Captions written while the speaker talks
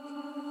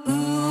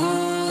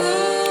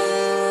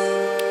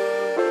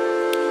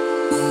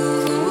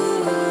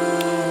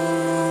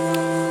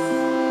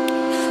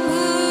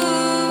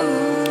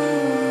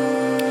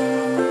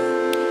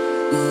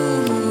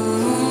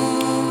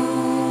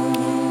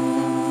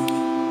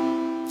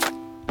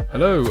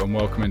Hello and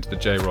welcome into the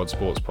JROD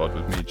Sports Pod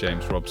with me,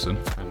 James Robson.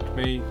 And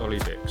me, Olly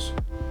Dix.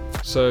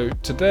 So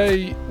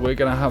today we're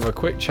going to have a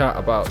quick chat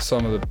about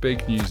some of the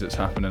big news that's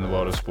happened in the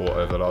world of sport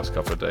over the last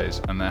couple of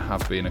days, and there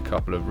have been a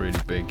couple of really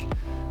big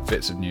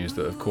bits of news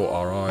that have caught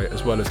our eye,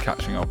 as well as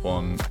catching up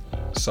on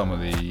some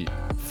of the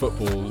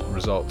football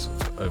results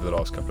over the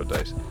last couple of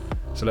days.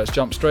 So let's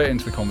jump straight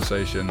into the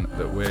conversation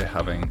that we're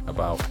having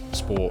about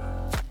sport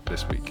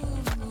this week.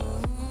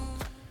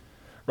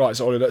 Right,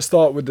 so Ollie, let's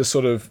start with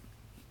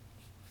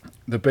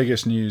the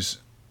biggest news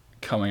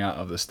coming out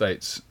of the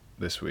States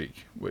this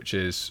week, which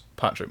is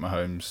Patrick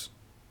Mahomes,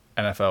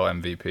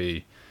 NFL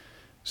MVP,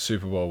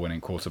 Super Bowl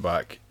winning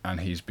quarterback,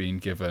 and he's been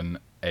given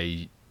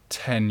a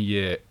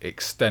 10-year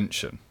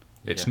extension.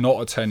 It's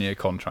not a 10-year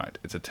contract,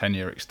 it's a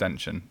 10-year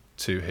extension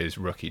to his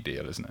rookie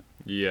deal, isn't it?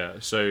 Yeah,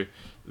 so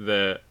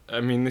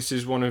this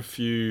is one of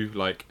few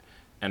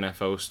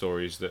NFL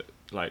stories that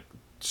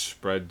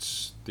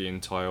spreads the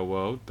entire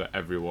world, that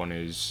everyone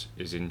is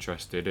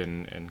interested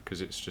in,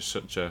 because it's just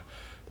such a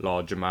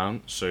large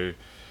amount. So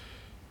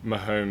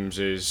Mahomes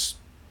is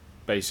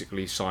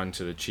basically signed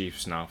to the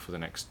Chiefs now for the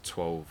next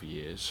 12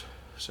 years.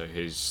 So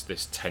this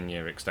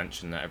 10-year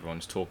extension that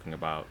everyone's talking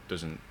about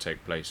doesn't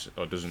take place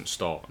or doesn't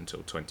start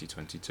until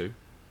 2022.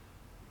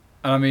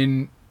 And I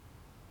mean,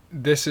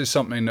 this is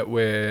something that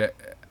we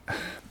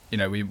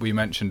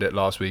mentioned it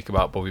last week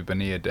about Bobby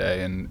Bonilla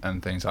Day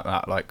and things like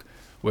that. Like,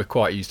 we're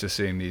quite used to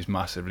seeing these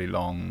massively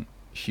long,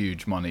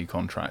 huge money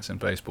contracts in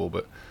baseball,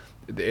 but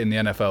in the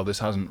NFL, this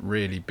hasn't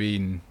really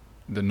been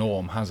the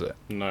norm, has it?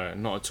 No,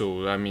 not at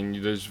all. I mean,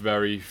 there's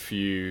very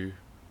few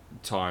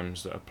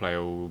times that a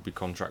player will be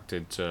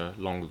contracted to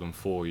longer than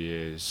 4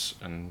 years,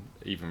 and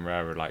even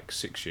rarer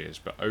 6 years.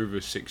 But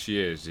over 6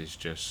 years is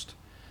just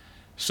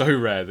so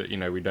rare that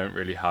we don't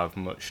really have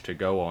much to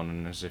go on,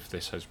 and as if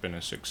this has been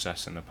a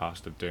success in the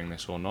past of doing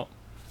this or not.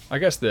 I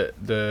guess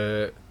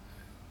that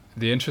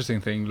the interesting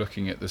thing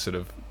looking at the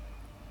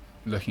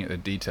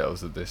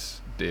details of this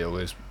deal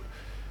is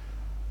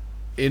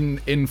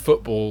in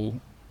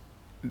football,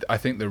 I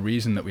think the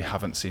reason that we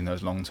haven't seen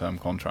those long-term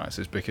contracts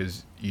is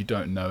because you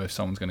don't know if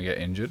someone's going to get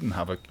injured and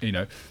have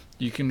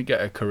you can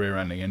get a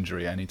career-ending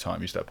injury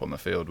anytime you step on the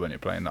field when you're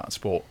playing that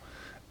sport.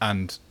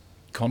 And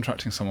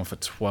contracting someone for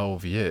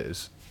 12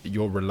 years,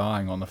 you're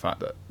relying on the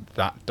fact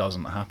that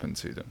doesn't happen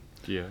to them.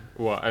 Yeah,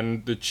 well,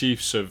 and the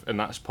Chiefs and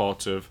that's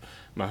part of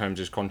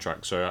Mahomes'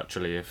 contract. So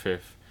actually, if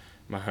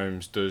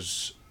Mahomes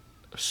does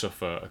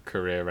suffer a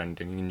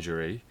career-ending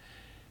injury,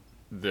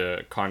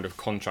 the kind of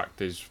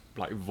contract is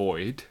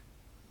void,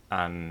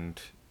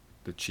 and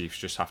the Chiefs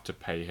just have to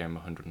pay him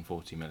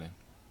 140 million.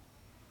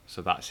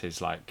 So that's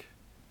his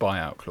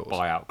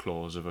buyout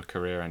clause of a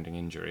career-ending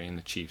injury, and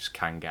the Chiefs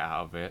can get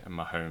out of it, and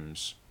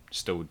Mahomes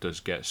still does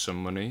get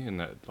some money, and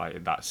there's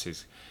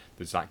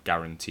that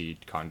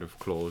guaranteed kind of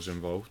clause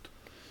involved.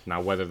 Now,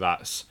 whether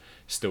that's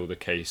still the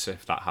case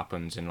if that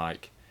happens in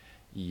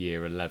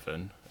year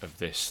 11 of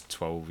this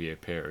 12-year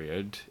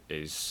period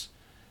is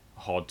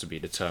hard to be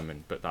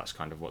determined, but that's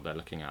kind of what they're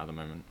looking at the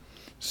moment.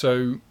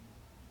 So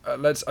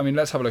let's have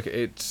a look at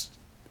it.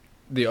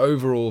 The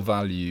overall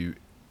value,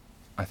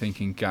 I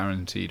think, in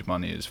guaranteed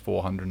money is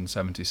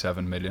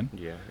 477 million.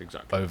 Yeah,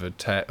 exactly. Over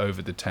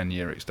the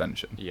 10-year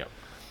extension. Yeah.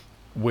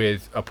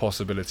 With a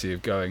possibility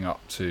of going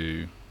up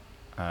to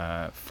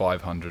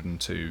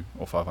 502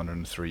 or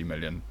 503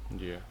 million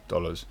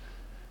dollars.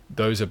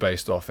 Those are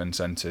based off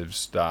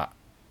incentives that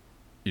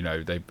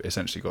they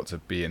essentially got to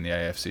be in the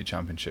AFC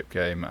Championship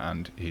game,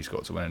 and he's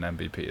got to win an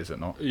MVP, is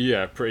it not?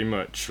 Yeah, pretty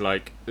much.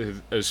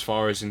 As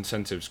far as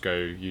incentives go,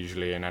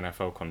 usually in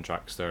NFL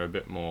contracts they're a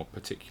bit more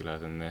particular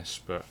than this,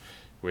 but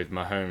with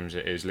Mahomes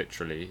it is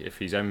literally, if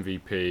he's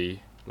MVP,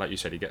 like you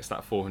said, he gets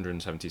that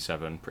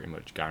 477 pretty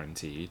much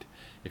guaranteed.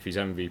 If he's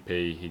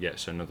MVP, he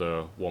gets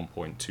another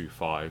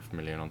 1.25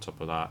 million on top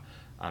of that,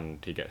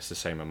 and he gets the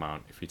same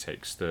amount if he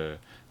takes the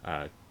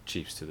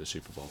Chiefs to the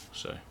Super Bowl.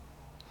 So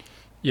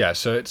yeah,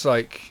 so it's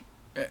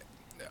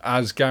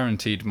as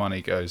guaranteed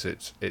money goes,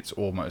 it's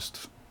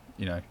almost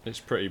it's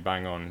pretty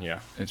bang on.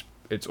 Yeah,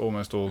 it's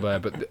almost all there.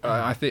 But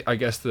I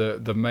guess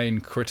the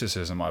main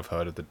criticism I've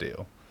heard of the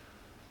deal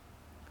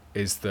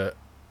is that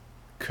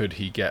could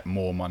he get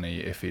more money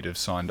if he'd have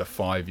signed a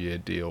 5-year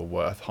deal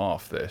worth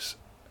half this?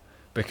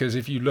 Because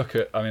if you look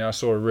at, I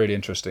saw a really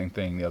interesting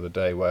thing the other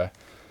day where,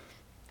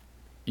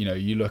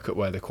 you look at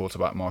where the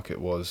quarterback market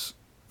was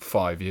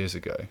 5 years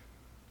ago,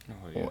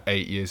 or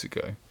 8 years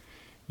ago,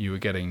 you were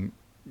getting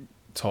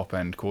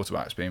top-end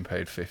quarterbacks being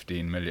paid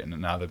 15 million,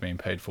 and now they're being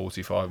paid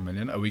 45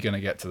 million. Are we going to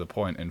get to the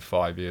point in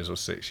 5 years or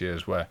 6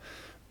 years where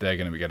they're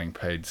going to be getting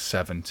paid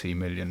 $70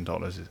 million,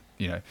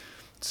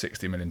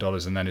 $60 million,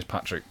 and then is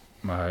Patrick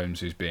Mahomes,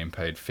 who's being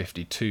paid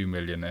 52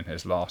 million in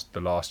the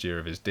last year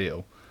of his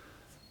deal?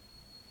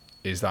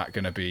 Is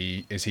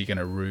he going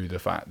to rue the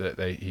fact that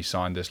he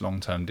signed this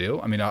long-term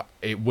deal?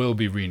 It will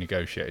be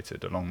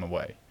renegotiated along the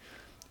way.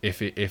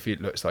 If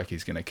it looks like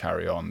he's going to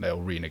carry on,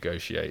 they'll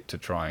renegotiate to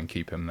try and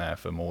keep him there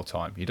for more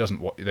time. They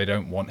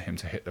don't want him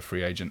to hit the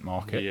free agent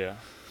market. Yeah,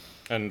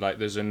 and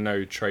there's a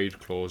no trade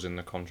clause in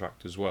the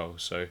contract as well.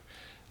 So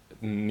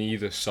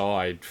neither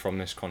side from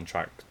this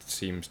contract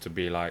seems to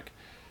be like,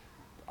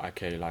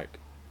 okay, like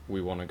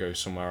we want to go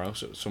somewhere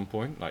else at some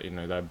point. Like, you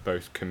know, they're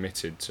both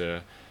committed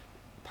to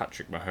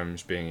Patrick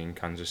Mahomes being in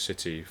Kansas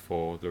City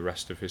for the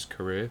rest of his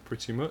career,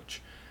 pretty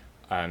much.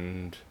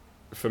 And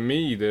for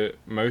me, the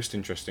most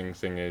interesting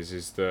thing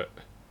is that,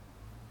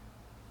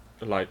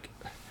 like,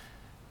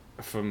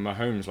 for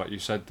Mahomes, like you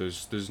said,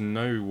 there's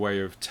no way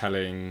of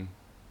telling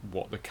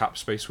what the cap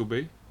space will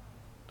be,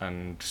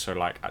 and so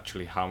like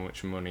actually how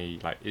much money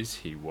like is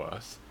he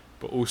worth.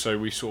 But also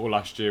we saw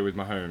last year with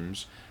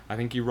Mahomes, I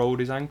think he rolled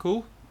his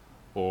ankle,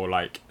 or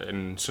like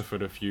and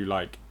suffered a few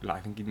like I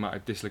think he might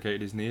have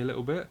dislocated his knee a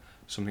little bit,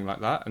 something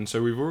like that. And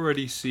so we've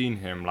already seen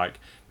him, like,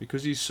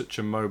 because he's such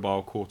a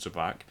mobile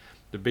quarterback.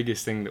 The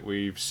biggest thing that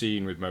we've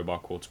seen with mobile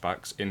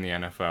quarterbacks in the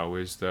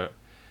NFL is that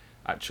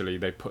actually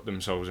they put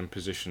themselves in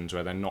positions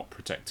where they're not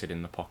protected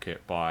in the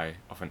pocket by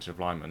offensive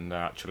linemen. They're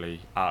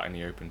actually out in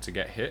the open to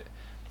get hit.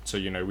 So,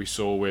 you know, we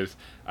saw with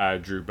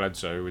Drew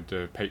Bledsoe with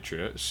the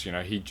Patriots, you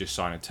know, he just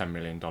signed a $10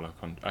 million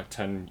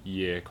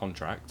 10-year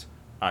contract,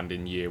 and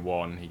in year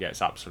one he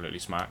gets absolutely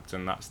smacked,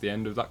 and that's the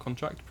end of that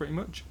contract pretty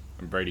much.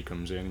 And Brady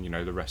comes in, and, you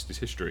know, the rest is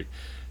history.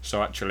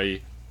 So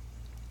actually,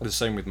 the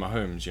same with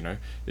Mahomes, you know,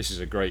 this is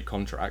a great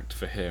contract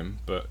for him,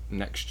 but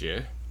next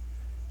year,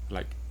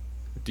 like,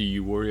 do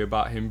you worry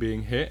about him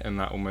being hit and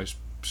that almost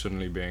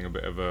suddenly being a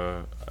bit of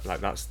a, like,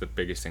 that's the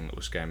biggest thing that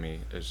will scare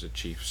me as a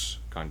Chiefs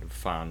kind of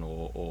fan,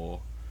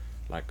 or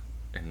like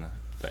in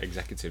the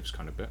executives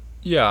kind of bit.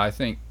 Yeah, I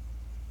think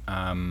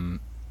they're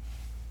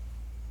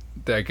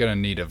going to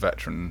need a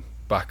veteran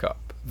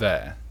backup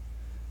there,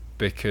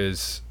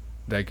 because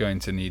they're going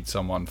to need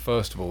someone,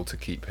 first of all, to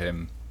keep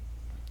him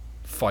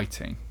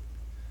fighting,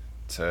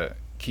 to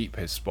keep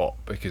his spot,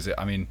 because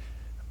I mean,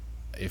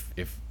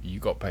 if you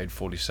got paid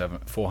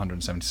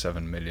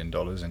 $477 million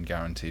in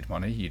guaranteed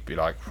money, you'd be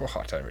like, oh,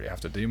 I don't really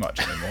have to do much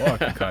anymore. I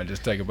can kind of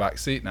just take a back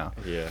seat now.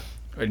 Yeah.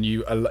 And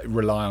you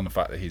rely on the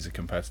fact that he's a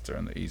competitor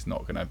and that he's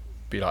not going to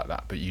be like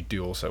that. But you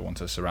do also want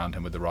to surround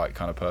him with the right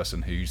kind of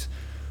person who's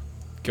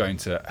going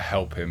to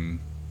help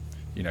him,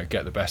 you know,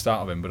 get the best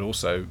out of him, but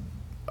also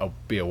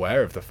be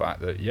aware of the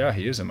fact that, yeah,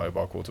 he is a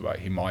mobile quarterback.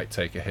 He might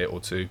take a hit or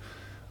two.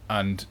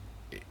 And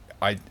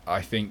I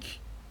think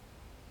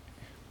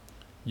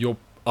you're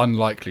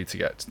unlikely to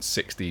get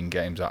 16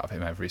 games out of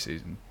him every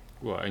season.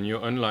 Well, and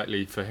you're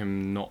unlikely for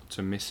him not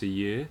to miss a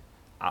year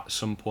at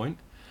some point.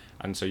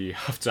 And so you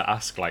have to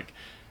ask, like,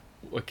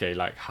 okay,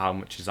 like, how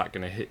much is that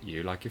going to hit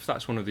you? Like, if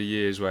that's one of the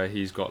years where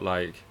he's got,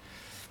 like,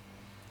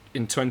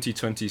 in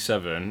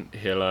 2027,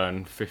 he'll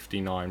earn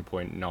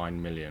 $59.9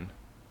 million.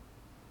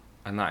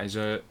 And that is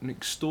an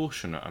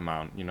extortionate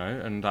amount, you know?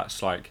 And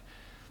that's, like,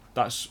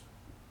 that's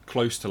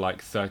close to,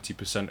 like,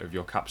 30% of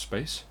your cap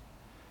space.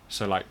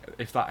 So, like,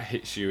 if that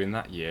hits you in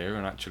that year,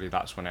 and actually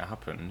that's when it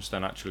happens,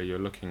 then actually you're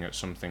looking at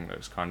something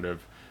that's kind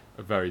of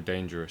very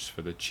dangerous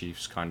for the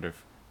Chiefs kind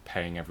of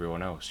paying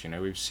everyone else. You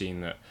know, we've seen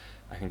that,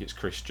 I think it's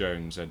Chris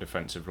Jones, a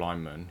defensive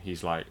lineman,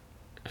 he's like,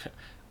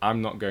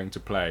 I'm not going to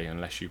play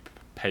unless you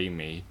pay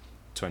me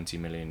 $20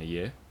 million a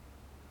year.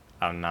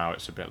 And now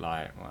it's a bit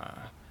like,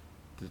 well,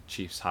 the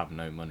Chiefs have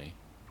no money.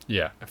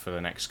 Yeah. For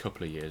the next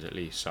couple of years at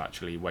least. So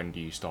actually, when do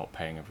you start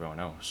paying everyone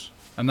else?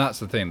 And that's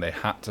the thing, they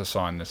had to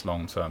sign this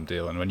long-term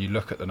deal. And when you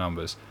look at the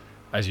numbers,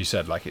 as you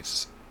said, like,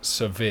 it's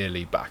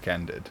severely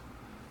back-ended.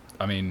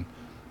 I mean,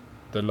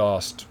 the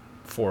last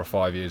 4 or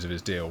 5 years of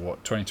his deal,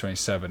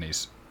 2027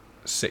 he's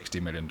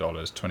 $60 million,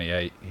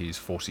 28 he's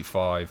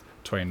 45,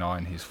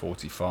 29 he's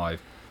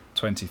 45,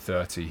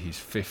 2030 he's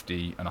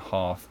 50 and a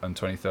half, and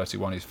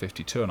 2031 he's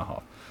 52 and a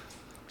half.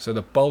 So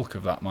the bulk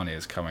of that money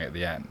is coming at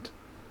the end.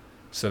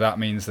 So that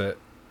means that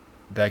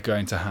they're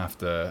going to have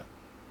to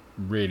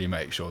really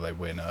make sure they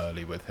win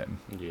early with him,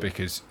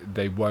 because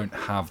they won't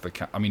have the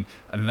cap. I mean,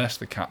 unless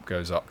the cap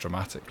goes up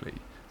dramatically,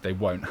 they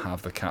won't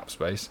have the cap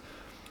space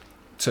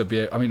to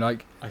be. I mean,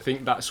 like, I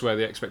think that's where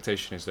the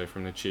expectation is, though,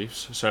 from the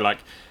Chiefs. So, like,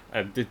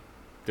 I did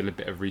a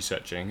bit of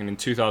researching, and in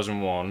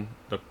 2001,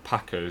 the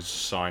Packers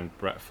signed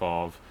Brett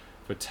Favre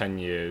for 10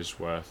 years,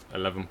 worth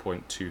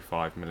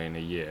 $11.25 million a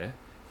year,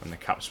 and the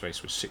cap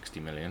space was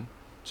 $60 million.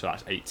 So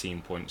that's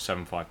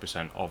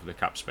 18.75% of the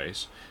cap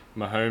space.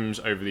 Mahomes,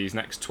 over these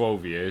next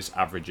 12 years,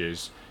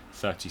 averages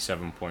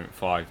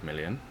 $37.5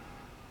 million,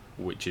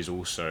 which is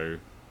also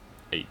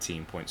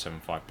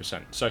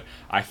 18.75%. So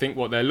I think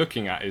what they're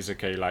looking at is,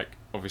 okay, like,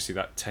 obviously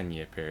that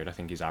 10-year period, I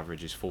think his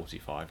average is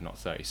 45, not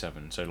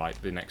 37. So,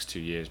 like, the next 2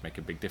 years make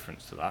a big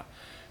difference to that.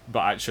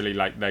 But actually,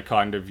 like, they're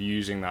kind of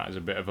using that as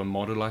a bit of a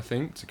model, I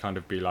think, to kind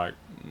of be like,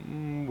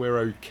 we're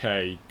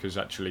okay, because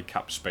actually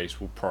cap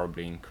space will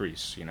probably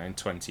increase. You know, in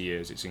 20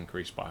 years, it's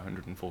increased by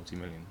 140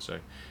 million. So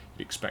you'd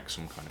expect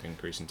some kind of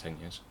increase in 10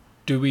 years.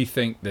 Do we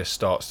think this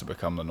starts to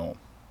become the norm?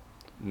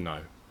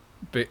 No.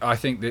 But I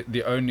think that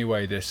the only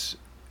way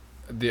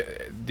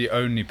the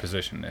only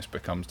position this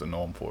becomes the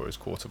norm for is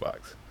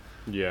quarterbacks.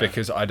 Yeah.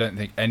 Because I don't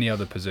think any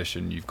other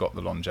position you've got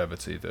the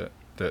longevity that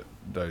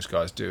those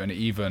guys do. And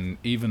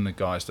even the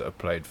guys that have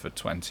played for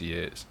 20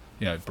 years,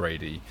 you know,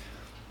 Brady,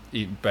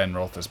 Ben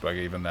Roethlisberger,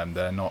 even them,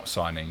 they're not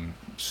signing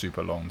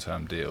super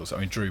long-term deals. I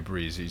mean, Drew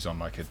Brees, he's on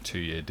like a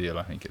 2-year deal,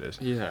 I think it is.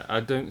 Yeah,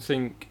 I don't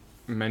think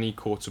many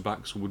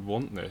quarterbacks would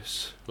want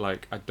this.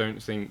 Like, I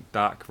don't think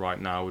Dak right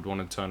now would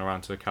want to turn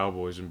around to the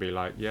Cowboys and be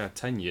like, yeah,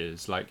 10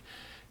 years. Like,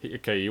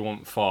 okay, you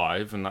want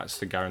 5, and that's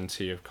the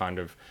guarantee of kind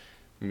of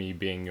me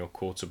being your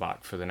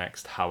quarterback for the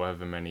next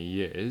however many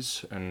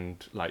years.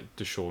 And like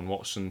Deshaun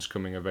Watson's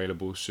coming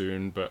available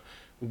soon, but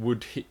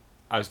would he,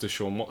 as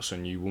Deshaun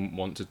Watson, you wouldn't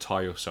want to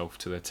tie yourself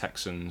to the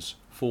Texans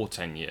for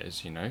 10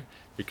 years, you know,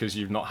 because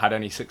you've not had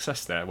any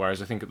success there.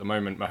 Whereas I think at the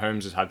moment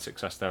Mahomes has had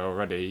success there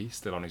already,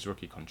 still on his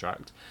rookie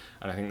contract,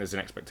 and I think there's an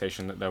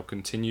expectation that they'll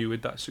continue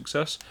with that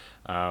success.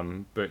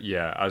 But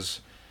yeah,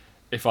 as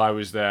if I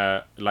was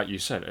there, like you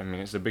said, I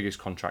mean, it's the biggest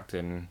contract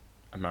in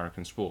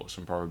American sports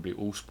and probably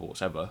all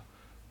sports ever,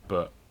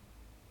 but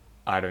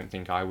I don't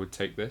think I would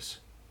take this.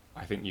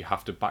 I think you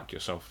have to back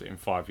yourself that in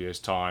 5 years'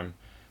 time,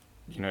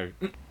 you know,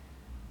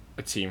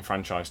 a team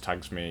franchise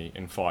tags me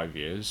in 5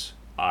 years,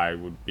 I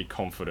would be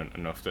confident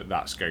enough that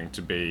that's going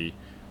to be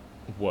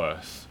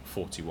worth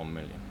 41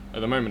 million. At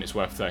the moment it's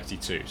worth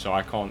 32, so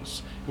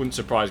wouldn't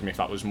surprise me if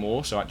that was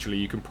more. So actually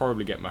you can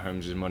probably get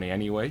Mahomes' money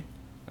anyway,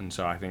 and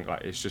so I think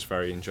like it's just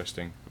very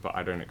interesting, but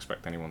I don't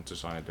expect anyone to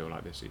sign a deal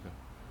like this either.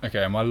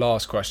 Okay, and my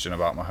last question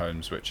about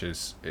Mahomes, which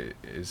is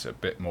a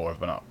bit more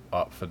of an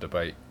up for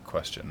debate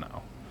question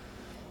now.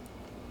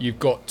 You've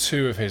got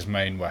 2 of his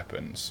main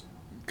weapons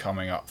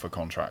coming up for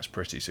contracts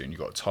pretty soon. You've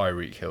got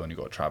Tyreek Hill and you've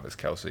got Travis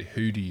Kelce.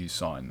 Who do you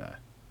sign there?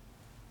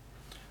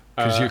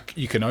 Because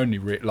you can only,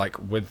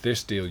 with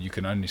this deal, you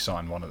can only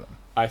sign one of them.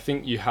 I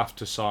think you have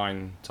to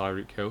sign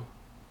Tyreek Hill,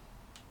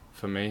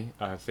 for me.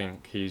 I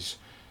think he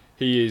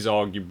is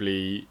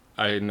arguably,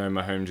 I know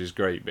Mahomes is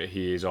great, but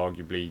he is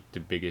arguably the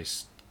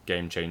biggest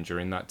game changer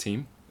in that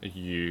team.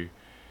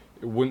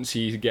 Once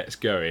he gets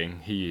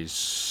going, he is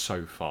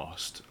so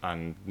fast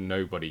and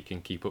nobody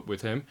can keep up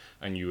with him,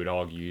 and you would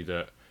argue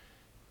that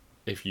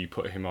if you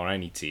put him on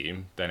any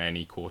team, then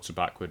any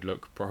quarterback would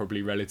look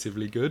probably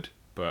relatively good.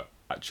 But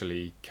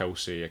actually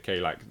Kelce, okay,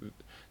 like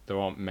there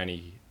aren't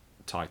many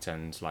tight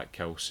ends like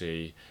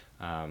Kelce,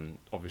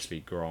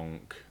 obviously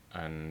Gronk,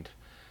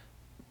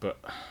 but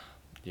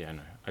yeah,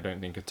 no, I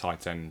don't think a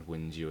tight end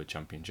wins you a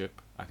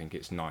championship. I think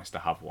it's nice to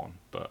have one,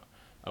 but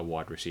a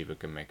wide receiver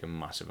can make a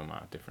massive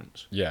amount of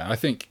difference. Yeah, I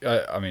think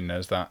I mean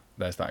there's that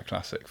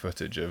classic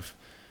footage of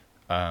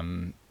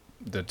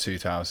the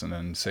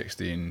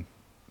 2016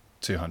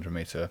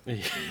 200-meter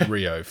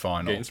Rio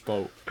final against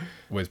Bolt.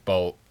 With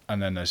Bolt,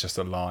 and then there's just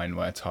a line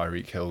where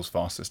Tyreek Hill's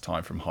fastest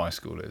time from high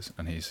school is,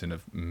 and he's in the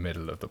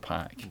middle of the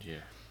pack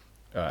in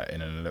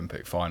an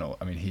Olympic final.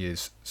 I mean, he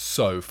is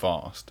so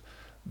fast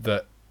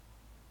that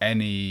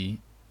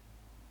any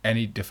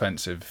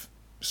defensive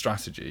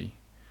strategy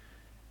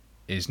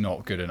is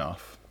not good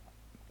enough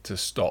to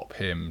stop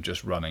him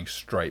just running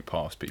straight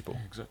past people.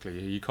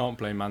 Exactly. You can't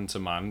play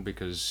man-to-man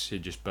because he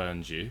just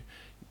burns you.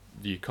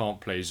 You can't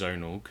play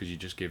zonal because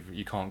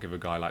you can't give a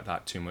guy like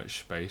that too much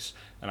space.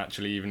 And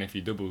actually, even if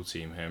you double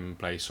team him,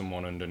 play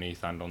someone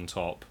underneath and on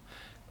top,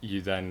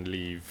 you then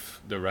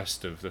leave the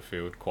rest of the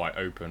field quite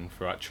open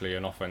for actually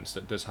an offense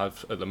that does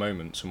have at the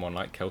moment someone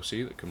like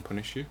Kelce that can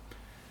punish you.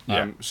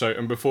 Yeah.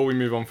 And before we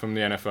move on from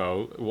the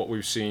NFL, what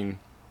we've seen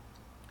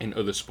in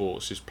other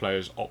sports is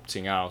players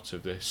opting out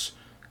of this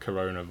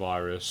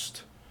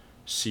coronavirus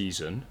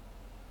season.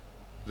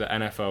 The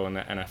NFL and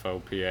the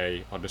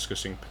NFLPA are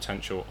discussing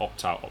potential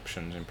opt-out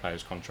options in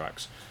players'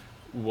 contracts.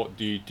 What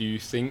do you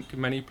think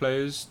many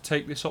players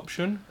take this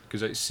option?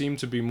 Because it seemed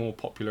to be more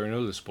popular in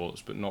other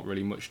sports, but not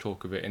really much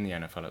talk of it in the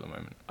NFL at the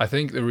moment. I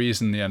think the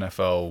reason the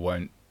NFL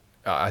won't...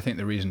 I think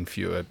the reason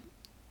fewer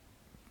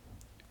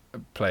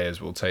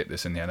players will take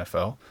this in the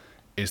NFL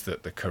is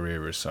that the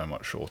career is so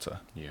much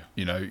shorter. Yeah.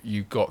 You know,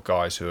 you've got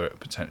guys who are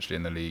potentially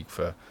in the league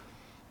for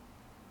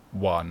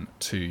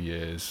 1-2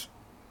 years,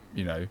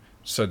 you know,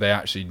 so they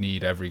actually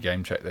need every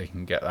game check they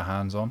can get their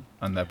hands on,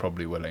 and they're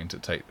probably willing to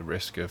take the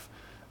risk of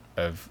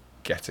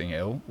getting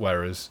ill.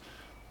 Whereas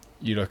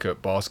you look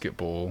at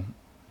basketball,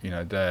 you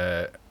know,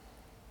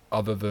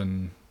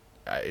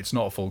 it's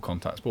not a full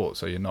contact sport,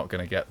 so you're not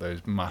going to get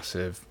those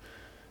massive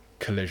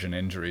collision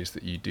injuries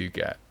that you do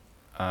get,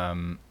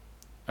 and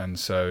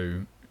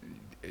so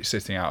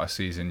sitting out a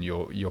season,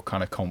 you're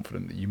kind of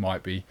confident that you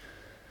might be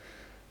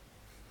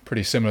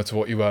pretty similar to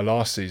what you were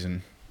last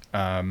season.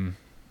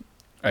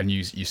 And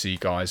you see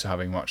guys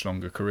having much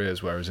longer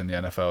careers, whereas in the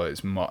NFL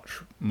it's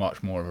much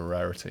more of a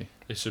rarity.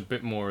 It's a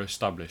bit more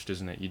established,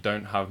 isn't it? You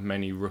don't have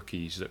many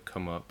rookies that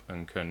come up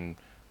and can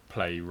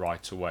play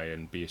right away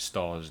and be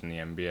stars in the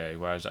NBA,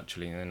 whereas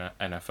actually in the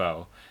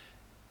NFL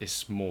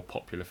it's more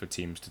popular for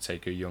teams to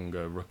take a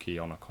younger rookie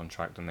on a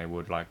contract than they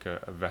would like a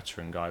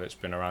veteran guy that's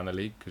been around the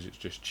league, because it's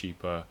just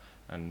cheaper,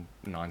 and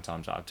 9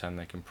 times out of 10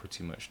 they can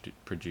pretty much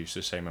produce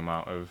the same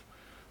amount of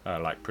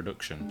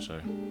production.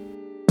 So.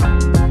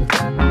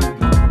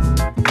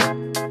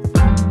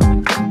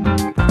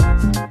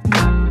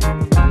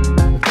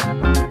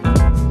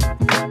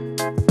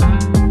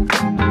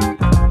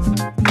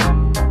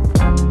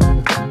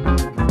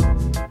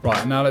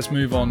 Right, now let's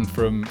move on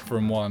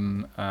from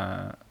one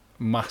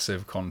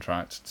massive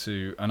contract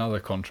to another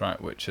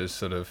contract which has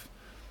sort of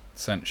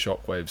sent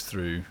shockwaves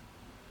through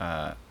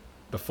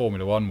the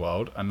Formula One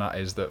world, and that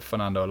is that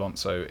Fernando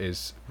Alonso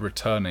is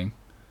returning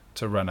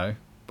to Renault,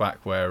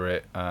 back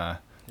where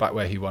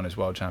he won his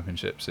world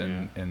championships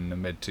in the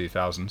mid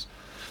 2000s.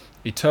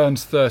 He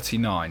turns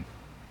 39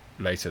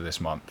 later this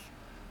month,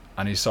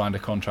 and he signed a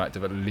contract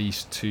of at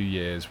least 2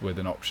 years with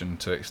an option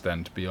to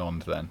extend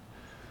beyond then.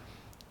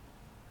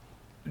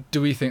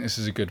 Do we think this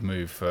is a good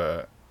move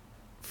for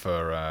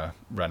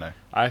Renault?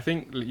 I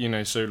think,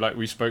 so like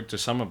we spoke to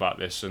some about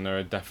this, and there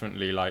are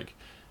definitely like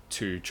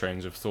two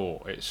trains of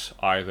thought. It's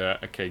either,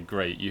 okay,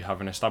 great, you have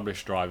an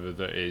established driver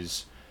that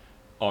is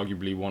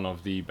arguably one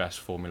of the best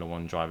Formula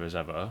One drivers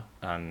ever,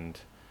 and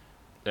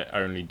it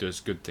only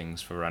does good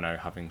things for Renault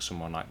having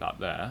someone like that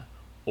there,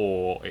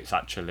 or it's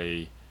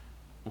actually,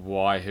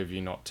 why have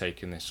you not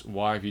taken this?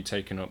 Why have you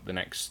taken up the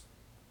next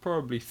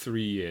probably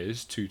 3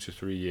 years, 2 to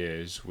 3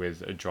 years,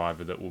 with a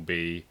driver that will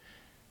be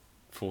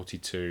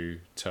 42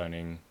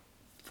 turning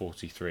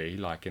 43,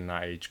 like in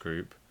that age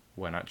group,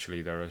 when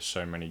actually there are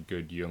so many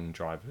good young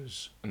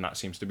drivers, and that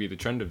seems to be the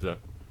trend of the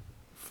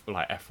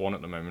like F1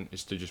 at the moment,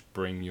 is to just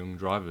bring young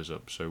drivers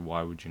up. So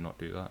why would you not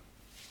do that?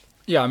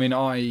 Yeah, I mean,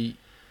 I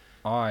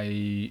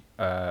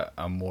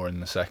am more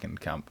in the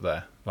second camp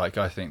there. Like,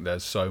 I think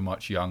there's so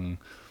much young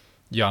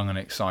and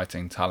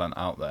exciting talent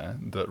out there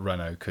that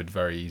Renault could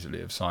very easily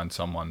have signed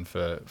someone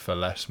for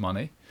less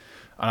money.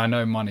 And I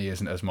know money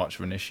isn't as much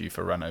of an issue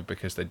for Renault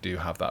because they do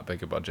have that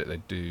bigger budget.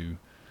 They do,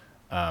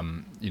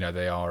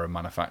 they are a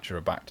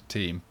manufacturer-backed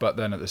team. But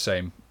then at the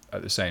same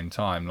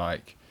time,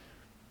 like,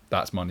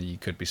 that's money you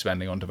could be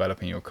spending on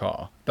developing your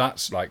car.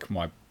 That's like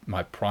my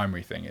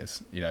primary thing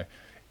is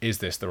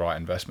this the right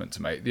investment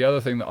to make? The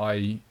other thing that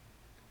I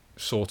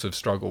sort of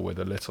struggle with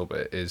a little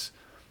bit is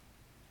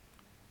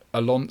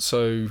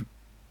Alonso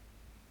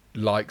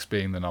likes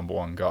being the number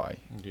one guy,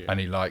 and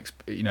he likes,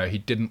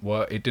 it didn't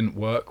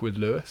work with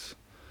Lewis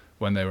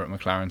when they were at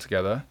McLaren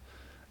together,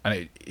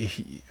 and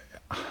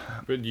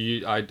But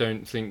I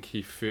don't think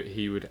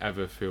he would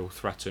ever feel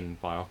threatened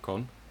by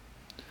Ocon.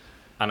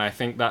 And I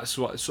think that's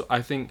what. So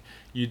I think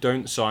you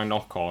don't sign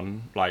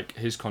Ocon, like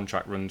his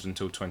contract runs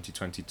until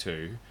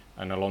 2022,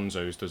 and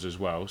Alonso's does as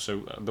well.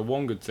 So the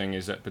one good thing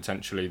is that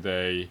potentially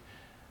they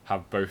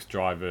have both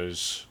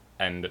drivers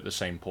end at the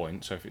same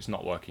point. So if it's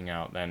not working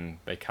out, then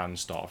they can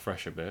start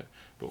afresh a bit.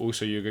 But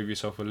also you give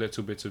yourself a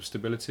little bit of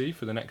stability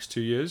for the next 2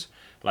 years.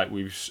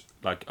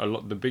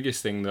 The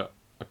biggest thing that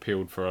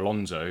appealed for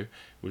Alonso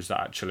was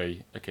that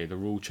actually, okay, the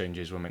rule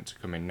changes were meant to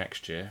come in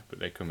next year, but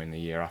they come in the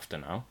year after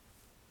now.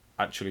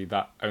 Actually,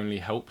 that only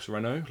helps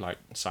Renault. Like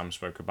Sam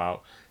spoke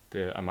about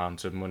the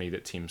amount of money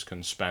that teams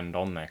can spend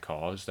on their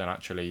cars, then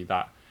actually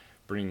that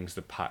brings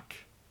the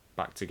pack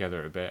back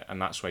together a bit,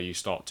 and that's where you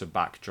start to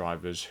back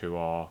drivers who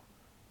are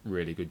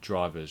really good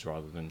drivers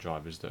rather than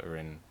drivers that are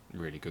in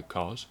really good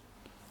cars.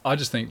 I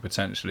just think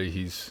potentially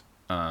he's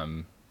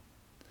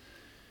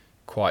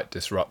quite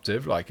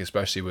disruptive, like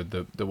especially with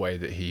the way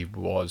that he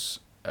was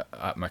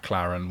at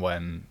McLaren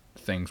when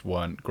things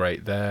weren't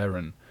great there,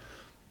 and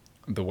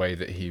the way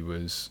that he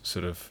was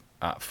sort of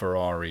at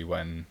Ferrari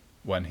when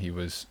he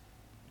was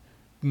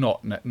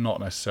not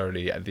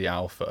necessarily at the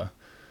alpha.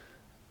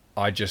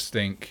 I just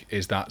think,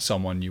 is that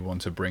someone you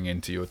want to bring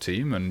into your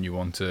team and you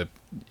want to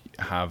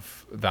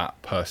have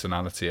that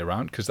personality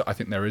around? Because I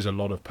think there is a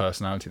lot of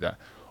personality there.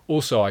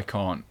 Also, I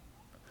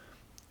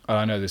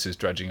know this is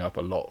dredging up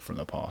a lot from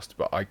the past,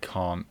 but I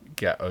can't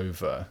get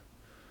over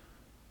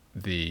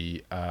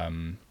the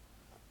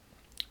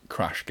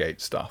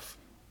Crashgate stuff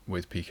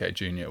with Piquet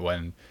Jr.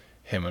 when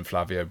him and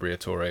Flavio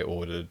Briatore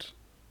ordered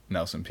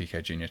Nelson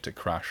Piquet Jr. to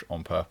crash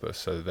on purpose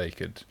so that they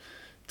could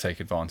take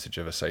advantage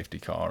of a safety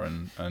car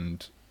and win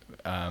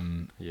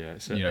him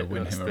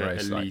a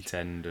race. The elite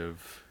end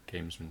of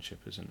gamesmanship,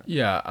 isn't it?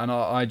 Yeah, and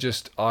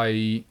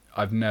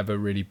I've never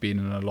really been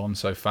an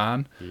Alonso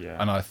fan,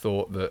 and I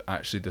thought that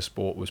actually the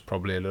sport was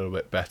probably a little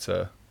bit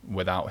better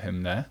without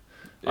him there.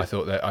 I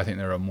think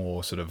there are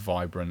more sort of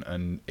vibrant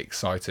and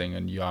exciting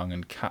and young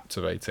and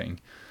captivating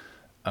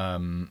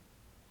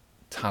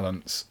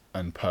talents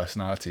and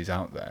personalities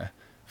out there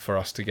for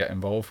us to get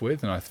involved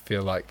with, and I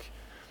feel like,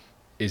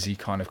 is he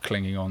kind of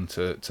clinging on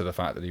to the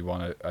fact that he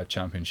won a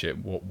championship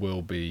what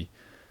will be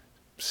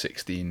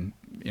 15,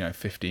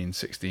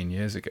 16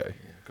 years ago?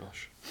 Yeah,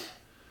 gosh.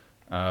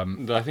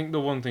 I think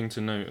the one thing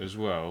to note as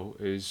well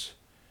is,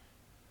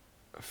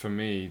 for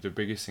me, the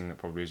biggest thing that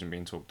probably isn't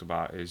being talked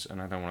about is,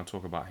 and I don't want to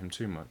talk about him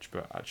too much,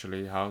 but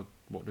actually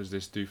what does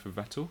this do for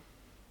Vettel?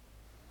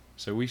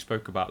 So we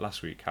spoke about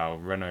last week how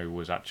Renault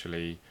was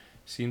actually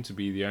seemed to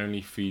be the only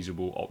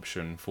feasible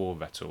option for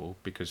Vettel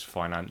because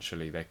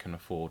financially they can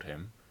afford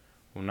him.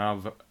 Well,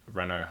 now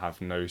Renault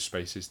have no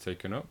spaces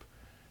taken up,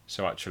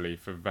 so actually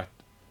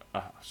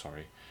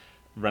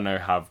Renault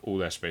have all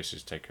their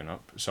spaces taken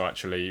up. So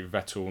actually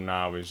Vettel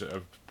now is at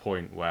a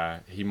point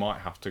where he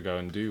might have to go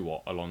and do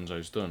what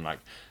Alonso's done.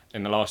 Like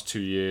in the last 2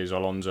 years,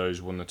 Alonso's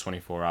won the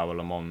 24-hour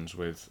Le Mans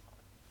with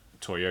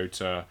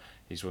Toyota.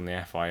 He's won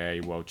the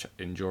FIA World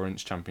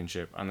Endurance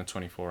Championship and the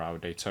 24-hour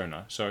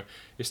Daytona. So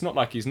it's not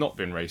like he's not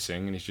been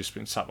racing and he's just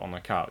been sat on the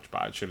couch.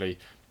 But actually,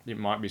 it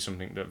might be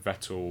something that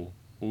Vettel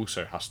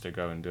also has to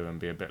go and do and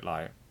be a bit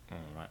like, oh,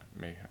 right,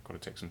 I've got to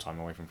take some time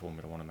away from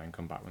Formula One and then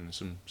come back when there's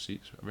some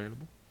seats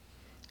available.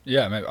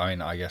 Yeah, maybe, I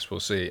mean, I guess we'll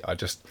see. I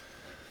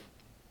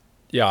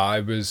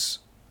was...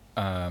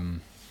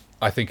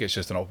 I think it's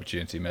just an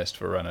opportunity missed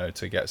for Renault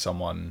to get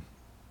someone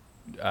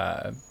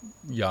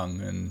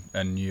young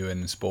and new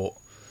in the sport,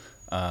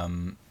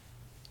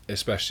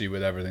 especially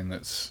with everything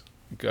that's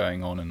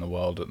going on in the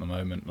world at the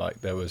moment.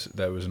 Like there was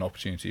an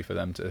opportunity for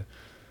them to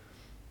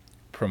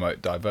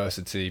promote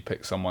diversity,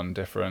 pick someone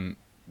different,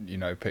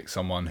 pick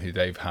someone who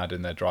they've had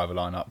in their driver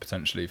lineup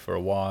potentially for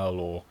a while,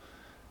 or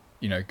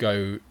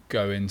go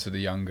into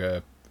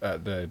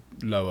the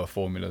lower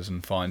formulas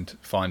and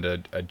find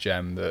a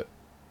gem that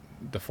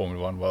the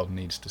Formula One world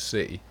needs to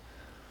see.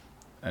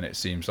 And it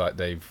seems like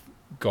they've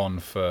gone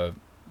for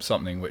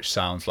something which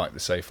sounds like the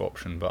safe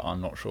option, but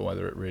I'm not sure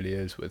whether it really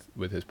is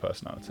with his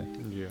personality.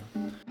 Yeah.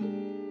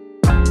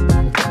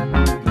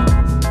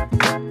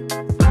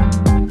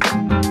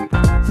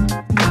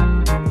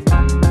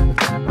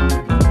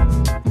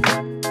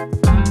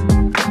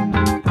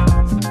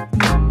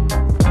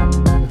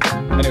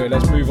 Anyway,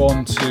 let's move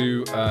on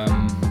to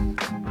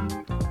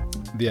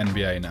the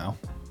NBA now,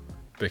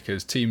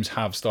 because teams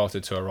have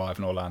started to arrive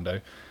in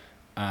Orlando,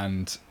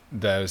 and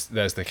there's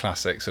the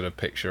classic sort of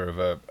picture of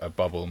a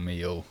bubble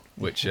meal,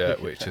 which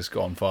has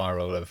gone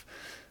viral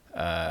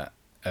of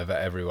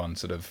everyone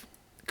sort of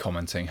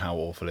commenting how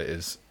awful it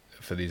is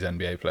for these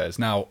NBA players.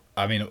 Now,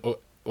 I mean,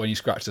 when you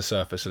scratch the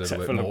surface a little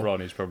Except bit for more,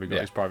 LeBron, he's probably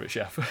got his private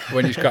chef.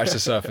 When you scratch the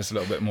surface a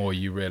little bit more,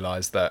 you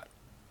realise that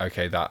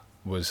okay, that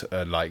was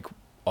a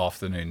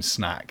afternoon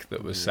snack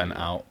that was sent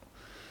out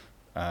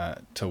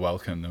to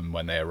welcome them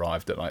when they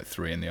arrived at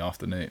 3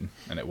 PM,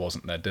 and it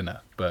wasn't their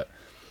dinner. But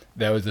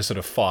there was this sort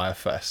of fire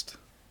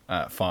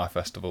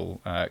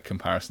festival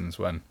comparisons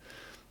when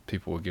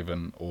people were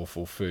given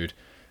awful food.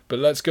 But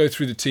let's go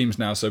through the teams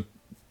now. So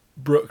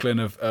Brooklyn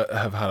have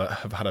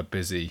had a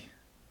busy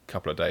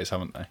couple of days,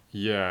 haven't they?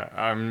 Yeah,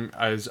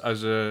 as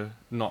a,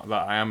 not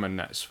that I am a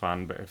Nets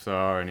fan, but if there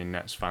are any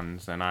Nets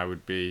fans, then I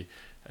would be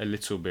a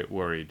little bit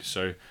worried.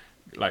 So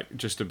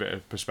just a bit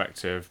of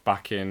perspective,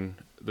 back in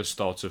the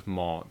start of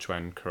March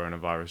when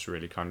coronavirus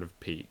really kind of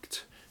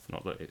peaked,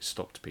 not that it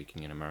stopped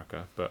peaking in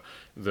America, but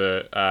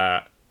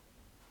the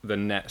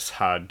Nets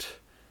had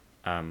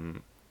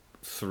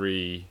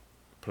 3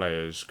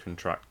 players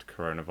contract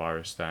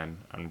coronavirus then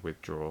and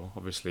withdraw.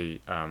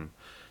 Obviously,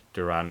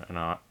 Durant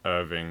and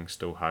Irving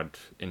still had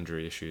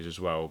injury issues as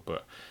well,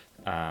 but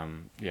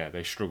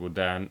they struggled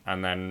then.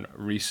 And then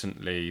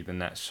recently, the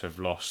Nets have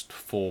lost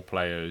 4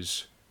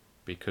 players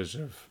because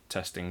of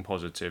testing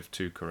positive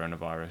to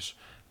coronavirus.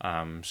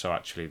 So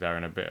actually, they're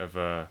in a bit of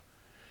a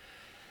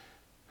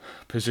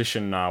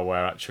position now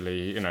where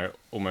actually,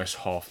 almost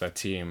half their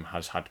team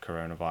has had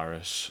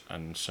coronavirus,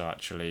 and so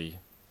actually,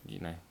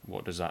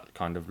 what does that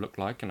kind of look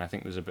like? And I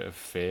think there's a bit of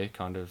fear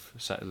kind of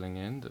settling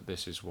in that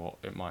this is what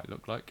it might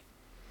look like.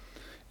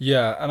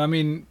 Yeah, and I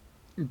mean,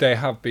 they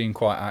have been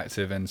quite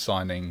active in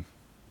signing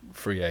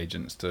free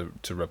agents to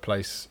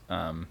replace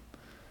the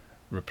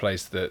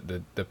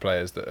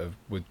players that have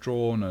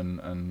withdrawn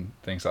and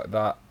things like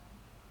that,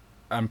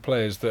 and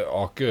players that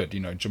are good.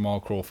 Jamal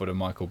Crawford and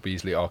Michael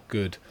Beasley are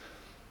good,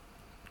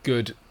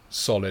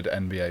 solid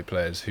NBA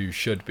players who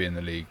should be in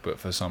the league, but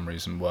for some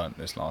reason weren't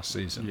this last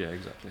season. Yeah,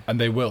 exactly.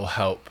 And they will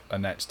help a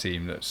Nets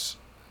team that's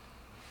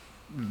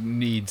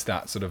needs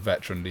that sort of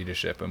veteran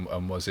leadership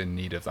and was in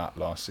need of that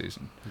last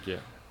season. Yeah.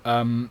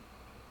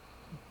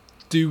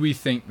 Do we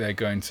think they're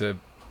going to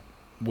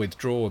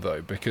withdraw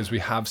though? Because we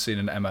have seen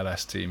an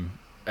MLS team,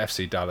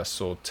 FC Dallas,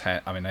 saw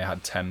 10. I mean, they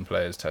had 10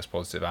 players test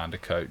positive and a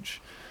coach,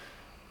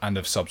 and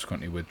have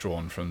subsequently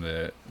withdrawn from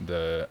the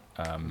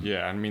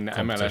yeah, I mean the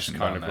MLS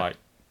kind of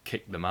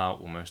kicked them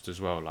out almost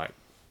as well,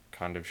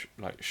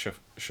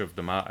 shoved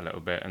them out a little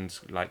bit. And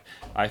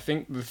I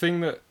think the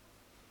thing that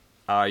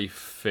I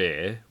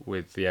fear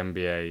with the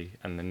NBA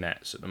and the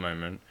Nets at the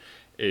moment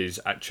is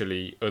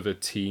actually other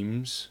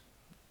teams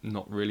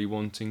not really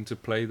wanting to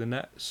play the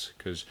Nets,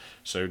 because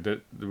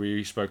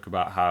we spoke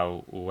about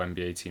how all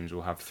NBA teams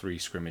will have 3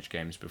 scrimmage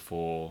games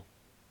before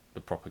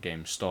the proper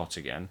games start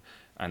again,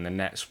 and the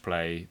Nets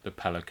play the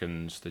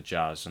Pelicans, the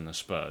Jazz, and the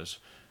Spurs.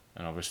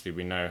 And obviously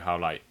we know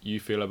how you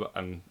feel about,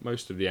 and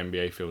most of the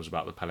NBA feels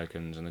about the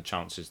Pelicans and the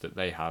chances that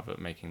they have at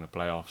making the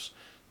playoffs.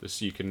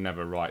 You can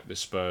never write the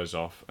Spurs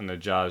off, and the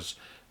Jazz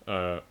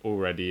are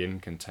already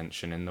in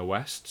contention in the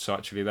West. So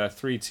actually there are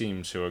 3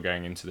 teams who are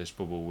going into this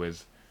bubble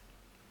with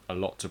a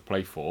lot to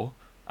play for,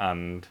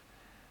 and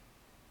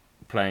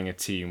playing a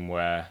team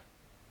where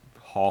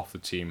half the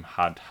team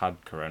had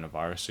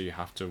coronavirus. So you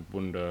have to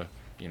wonder,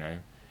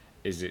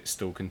 is it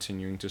still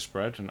continuing to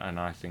spread? And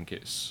I think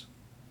it's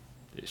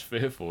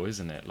fearful,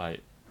 isn't it?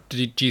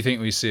 Do you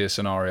think we see a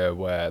scenario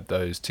where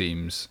those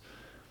teams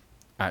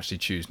actually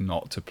choose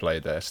not to play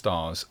their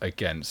stars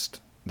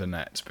against the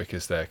Nets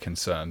because they're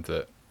concerned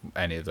that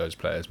any of those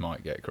players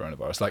might get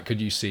coronavirus. Like,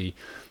 could you see,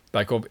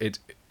 like,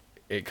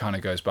 it kind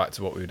of goes back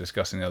to what we were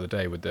discussing the other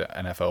day with the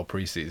NFL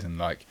preseason.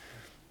 Like,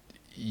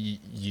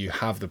 you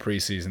have the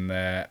preseason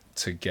there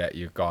to get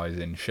your guys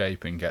in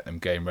shape and get them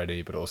game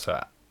ready, but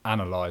also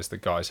analyze the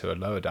guys who are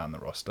lower down the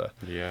roster.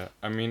 Yeah,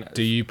 I mean,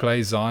 do you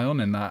play Zion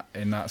in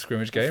that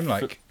scrimmage game?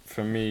 Like,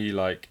 for me,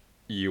 like,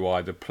 you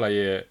either play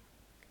it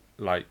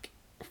like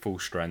full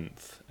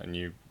strength, and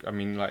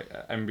like,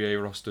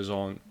 NBA rosters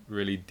aren't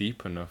really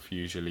deep enough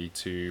usually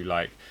to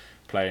like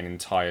play an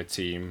entire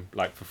team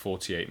like for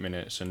 48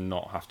 minutes and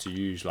not have to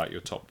use like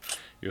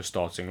your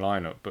starting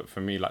lineup. But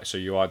for me, like, so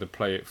you either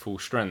play it full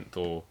strength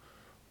or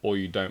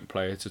you don't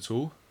play it at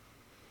all,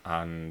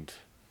 and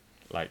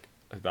like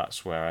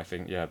that's where I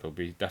think there'll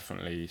be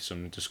definitely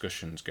some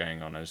discussions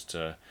going on as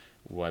to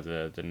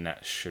whether the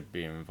Nets should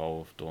be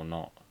involved or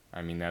not.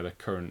 I mean, they're the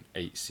current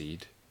 8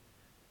 seed,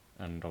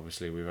 and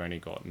obviously we've only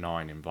got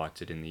 9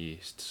 invited in the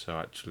East, so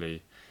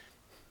actually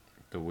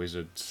the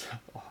Wizards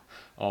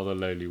are the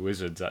lowly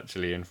Wizards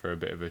actually in for a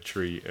bit of a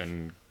treat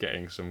and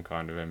getting some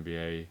kind of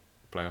NBA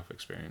playoff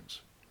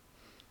experience.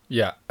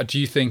 Yeah. Do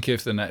you think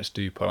if the Nets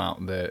do pull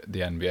out, the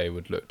NBA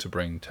would look to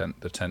bring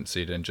the 10th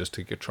seed in just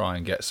to try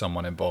and get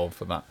someone involved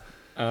for that?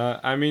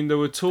 I mean, there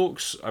were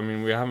talks, I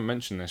mean, we haven't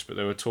mentioned this, but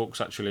there were talks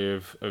actually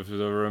of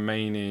the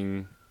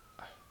remaining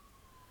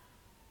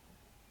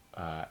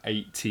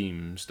 8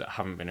 teams that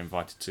haven't been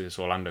invited to this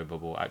Orlando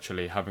bubble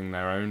actually having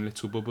their own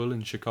little bubble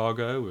in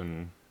Chicago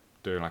and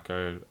doing like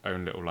a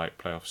own little like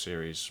playoff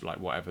series, like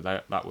whatever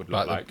that would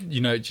look like. Do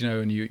you know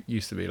when you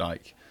used to be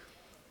like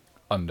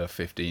under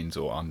 15s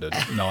or under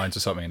 9s or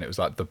something, and it was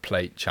like the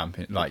plate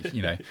champion, like,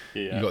 you know,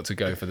 you got to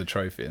go for the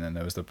trophy, and then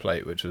there was the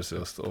plate, which was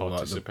just all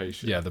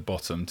participation. Like the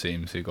bottom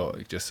teams who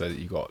got just so that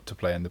you got to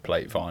play in the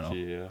plate final.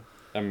 Yeah,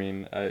 I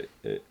mean, I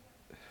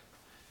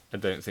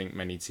don't think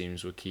many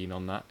teams were keen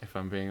on that, if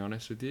I'm being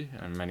honest with you,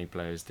 and many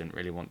players didn't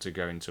really want to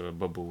go into a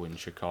bubble in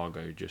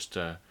Chicago just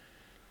to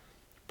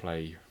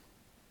play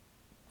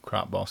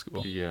crap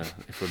basketball. Yeah,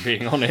 if we're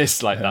being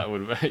honest, like that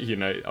would, you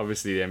know,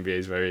 obviously the NBA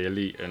is very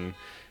elite and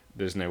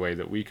there's no way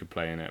that we could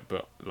play in it,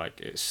 but like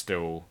it's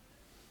still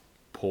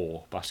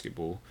poor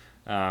basketball.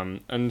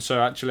 And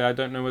so actually I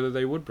don't know whether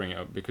they would bring it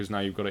up, because now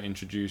you've got to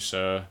introduce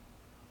a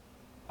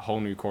whole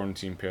new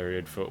quarantine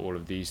period for all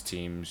of these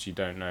teams. You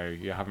don't know,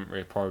 you haven't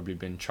really probably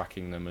been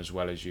tracking them as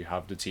well as you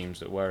have the teams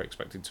that were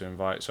expected to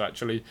invite. So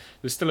actually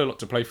there's still a lot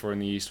to play for in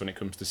the East when it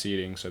comes to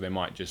seeding, so they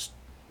might just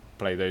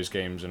play those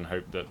games and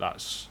hope that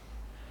that's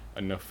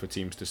enough for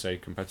teams to stay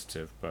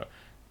competitive. But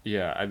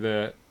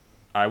yeah,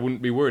 I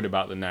wouldn't be worried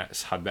about the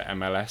Nets had the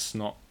MLS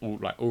not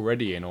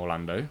already in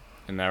Orlando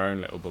in their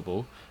own little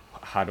bubble,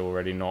 had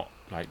already not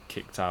like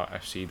kicked out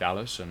FC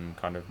Dallas and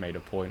kind of made a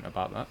point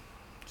about that.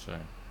 So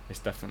it's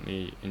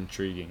definitely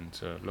intriguing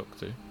to look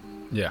to.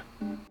 Yeah.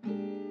 And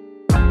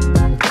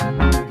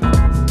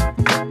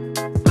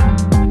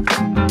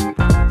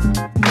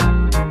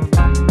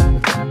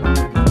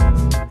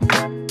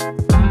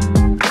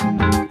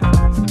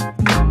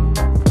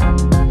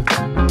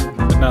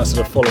now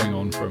sort of following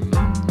on from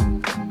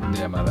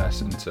the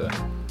MLS into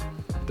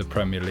the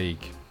Premier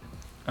League.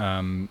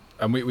 And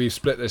we've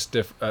split this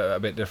a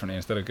bit differently,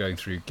 instead of going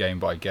through game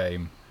by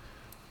game,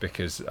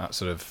 because that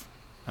sort of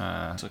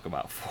took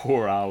about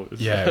 4 hours.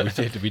 Yeah,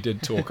 we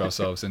did talk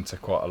ourselves into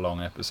quite a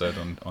long episode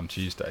on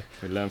Tuesday.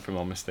 We learned from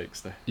our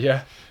mistakes there.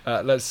 Yeah,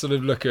 let's sort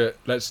of look at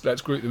let's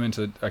group them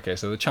into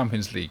so the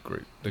Champions League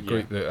group, the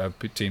group that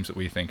teams that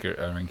we think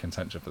are in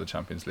contention for the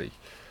Champions League.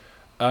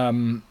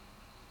 On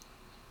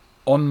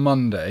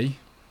Monday,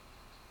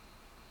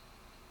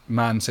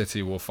 Man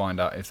City will find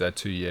out if their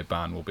 2-year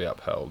ban will be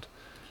upheld.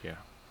 Yeah.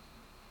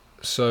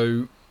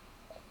 So,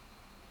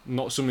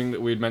 not something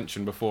that we'd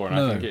mentioned before, and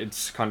no. I think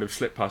it's kind of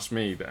slipped past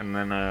me. And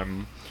then,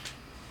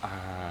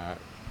 I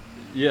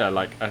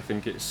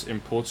think it's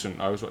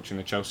important. I was watching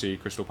the Chelsea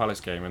Crystal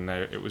Palace game, and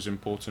it was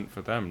important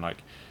for them.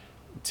 Like,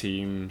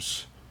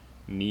 teams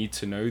need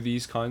to know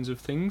these kinds of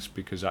things,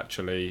 because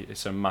actually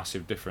it's a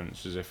massive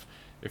difference. As if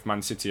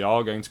Man City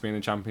are going to be in the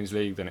Champions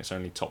League, then it's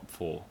only top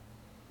 4.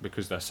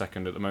 Because they're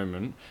second at the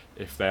moment.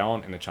 If they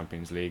aren't in the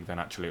Champions League, then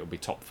actually it'll be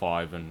top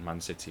 5, and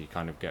Man City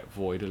kind of get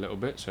void a little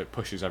bit, so it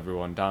pushes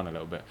everyone down a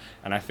little bit.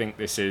 And I think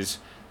this is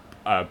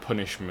a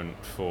punishment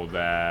for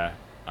their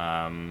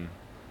not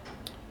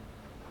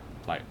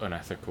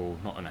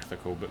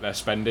unethical, but their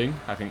spending.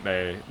 I think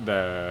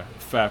their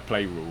fair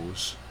play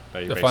rules.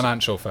 The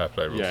financial fair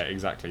play rules. Yeah,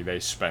 exactly. They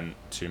spent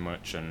too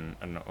much and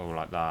all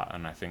like that.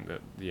 And I think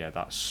that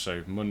that's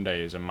so.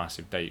 Monday is a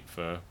massive date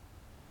for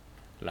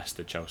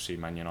Leicester, Chelsea,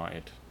 Man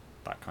United,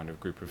 that kind of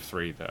group of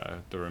 3 that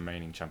are the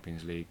remaining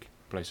Champions League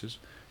places.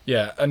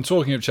 Yeah, and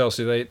talking of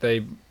Chelsea,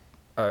 they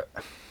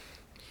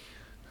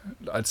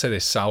I'd say they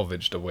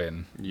salvaged a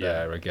win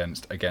there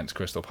against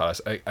Crystal Palace.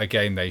 A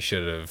game they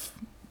should have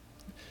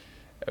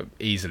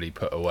easily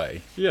put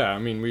away. Yeah, I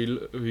mean,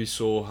 we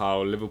saw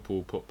how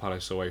Liverpool put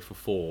Palace away for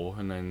 4,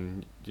 and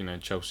then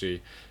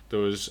Chelsea. There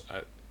was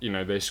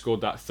they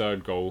scored that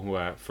third goal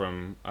where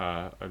from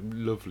a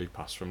lovely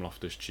pass from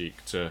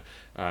Loftus-Cheek to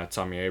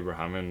Tammy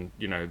Abraham, and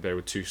they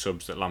were two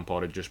subs that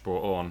Lampard had just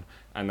brought on,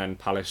 and then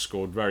Palace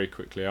scored very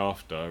quickly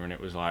after, and it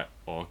was like,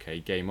 oh, okay,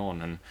 game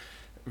on. And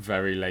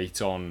very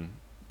late on,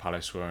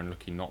 Palace were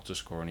unlucky not to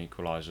score an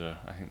equaliser.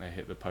 I think they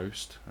hit the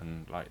post,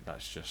 and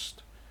that's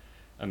just,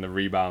 and the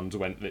rebounds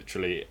went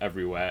literally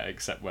everywhere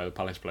except where the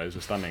Palace players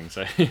were standing.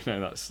 So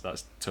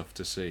that's tough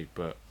to see,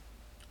 but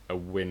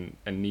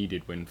a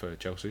needed win for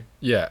Chelsea.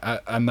 Yeah,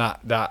 and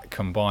that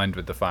combined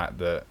with the fact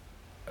that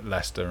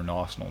Leicester and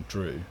Arsenal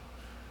drew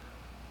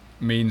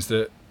means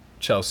that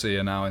Chelsea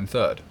are now in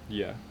third.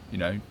 Yeah.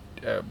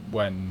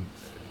 When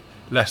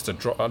Leicester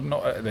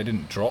they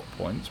didn't drop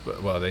points,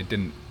 but they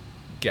didn't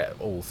get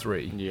all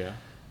three. Yeah.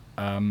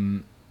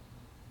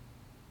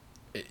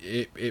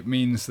 It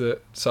means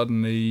that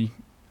suddenly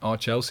are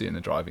Chelsea in the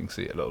driving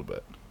seat a little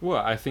bit. Well,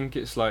 I think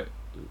it's like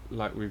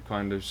we've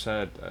kind of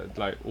said,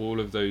 all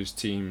of those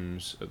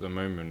teams at the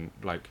moment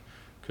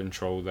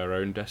control their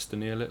own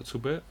destiny a little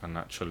bit, and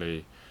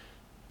actually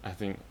I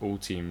think all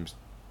teams,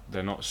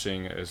 they're not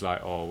seeing it as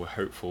we're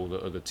hopeful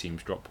that other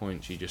teams drop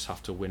points. You just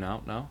have to win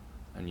out now,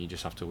 and you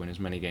just have to win as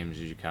many games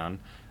as you can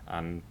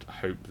and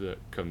hope that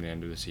come the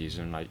end of the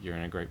season you're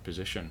in a great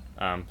position.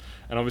 And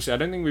obviously I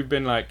don't think we've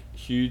been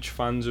huge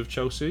fans of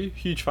Chelsea,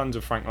 huge fans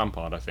of Frank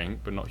Lampard I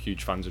think, but not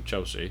huge fans of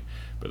Chelsea.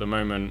 But at the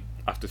moment,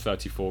 after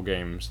 34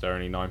 games, they're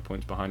only 9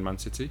 points behind Man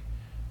City,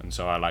 and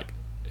so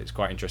it's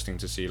quite interesting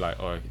to see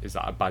is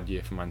that a bad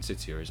year for Man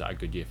City, or is that a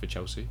good year for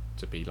Chelsea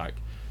to be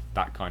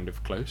that kind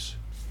of close,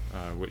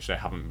 which they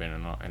haven't been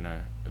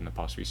in the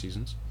past few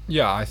seasons.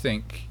 Yeah, I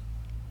think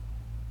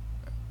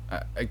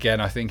again,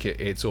 I think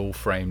it's all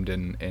framed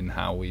in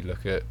how we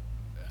look at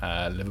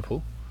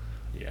Liverpool.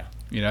 Yeah.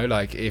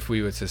 If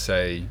we were to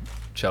say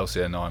Chelsea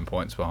are 9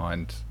 points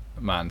behind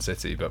Man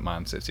City, but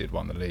Man City had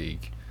won the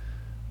league,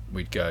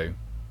 we'd go,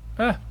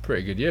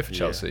 pretty good year for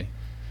Chelsea.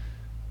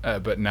 Yeah.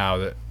 But now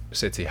that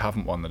City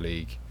haven't won the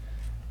league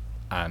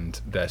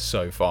and they're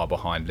so far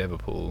behind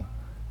Liverpool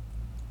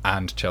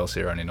and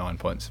Chelsea are only 9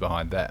 points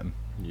behind them,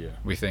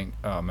 we think,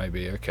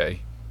 maybe,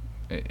 okay,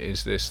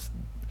 is this...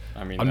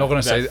 I mean, I'm not going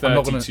to say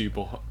 32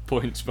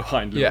 points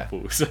behind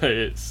Liverpool, so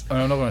it's...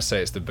 I'm not going to say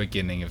it's the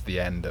beginning of the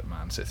end at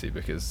Man City,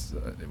 because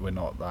we're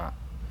not that...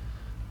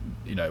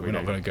 we're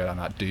not going to go down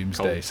that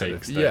doomsday sort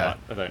of...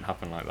 They don't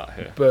happen like that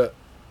here. But,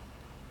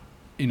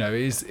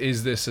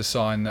 is this a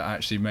sign that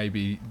actually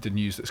maybe the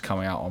news that's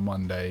coming out on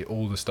Monday,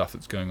 all the stuff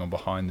that's going on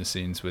behind the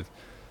scenes with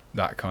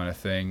that kind of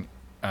thing,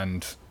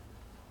 and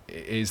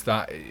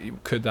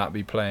could that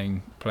be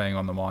playing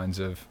on the minds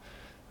of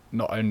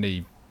not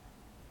only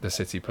the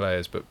City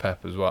players but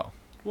Pep as well?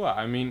 Well,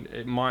 I mean,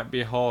 it might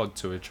be hard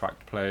to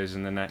attract players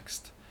in the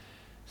next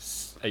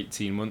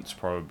 18 months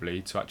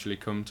probably to actually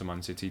come to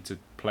Man City to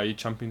play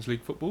Champions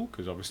League football,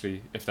 because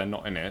obviously if they're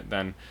not in it,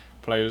 then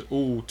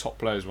all top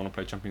players want to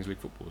play Champions League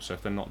football. So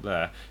if they're not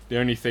there, the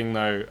only thing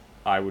though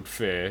I would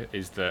fear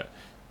is that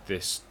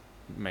this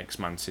makes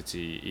Man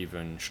City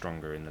even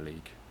stronger in the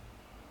league.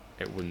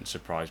 It wouldn't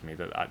surprise me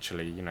that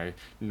actually,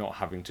 not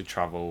having to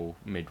travel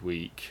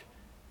midweek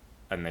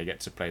and they get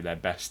to play their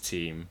best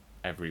team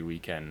every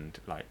weekend,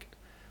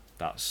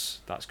 that's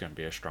going to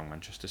be a strong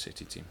Manchester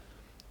City team.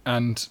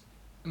 And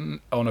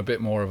on a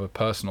bit more of a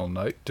personal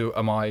note,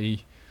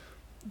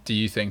 do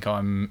you think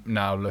I'm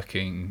now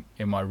looking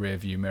in my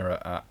rearview mirror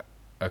at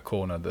a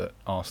corner that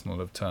Arsenal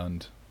have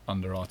turned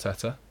under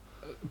Arteta?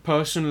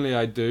 Personally,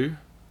 I do.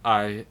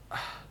 I'm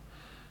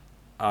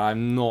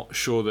not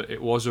sure that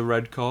it was a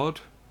red card.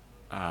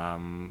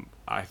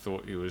 I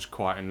thought he was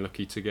quite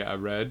unlucky to get a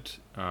red.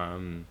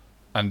 And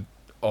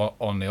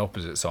on the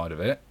opposite side of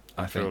it,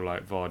 I feel think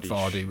like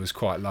Vardy was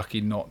quite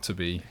lucky not to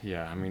be.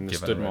 Yeah, I mean the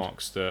stud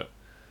marks that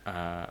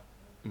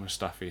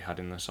Mustafi had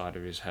in the side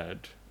of his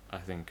head, I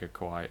think, are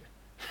quite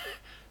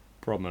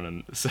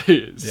prominent. So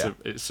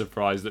it's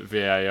surprised that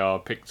VAR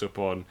picked up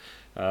on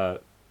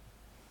the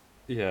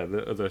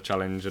other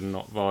challenge and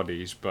not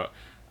Vardy's. But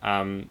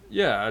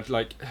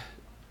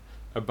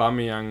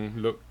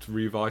Aubameyang looked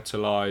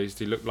revitalised.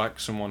 He looked like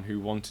someone who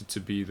wanted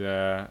to be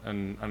there,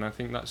 and I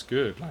think that's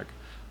good.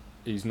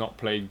 He's not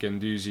played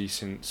Guendouzi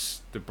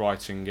since the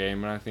Brighton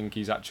game, and I think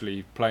he's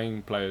actually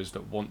playing players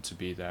that want to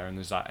be there, and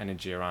there's that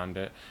energy around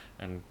it,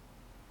 and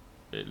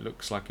it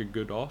looks like a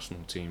good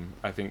Arsenal team.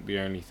 I think the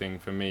only thing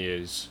for me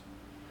is,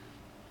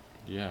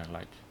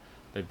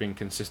 they've been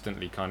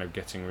consistently kind of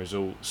getting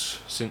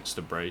results since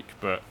the break,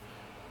 but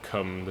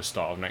come the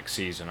start of next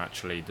season,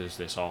 actually, does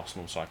this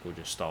Arsenal cycle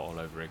just start all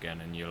over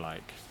again, and you're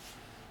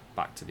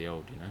back to the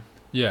old,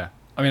 Yeah,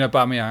 I mean,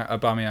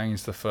 Aubameyang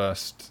is the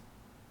first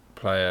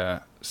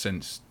player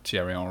since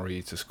Thierry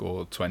Henry to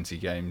score 20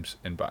 games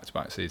in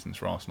back-to-back seasons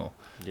for Arsenal.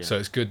 Yeah. So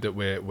it's good that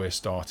we're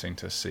starting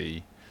to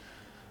see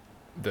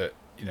that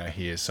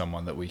he is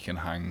someone that we can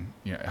hang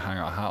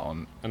our hat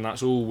on. And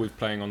that's all with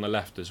playing on the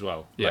left as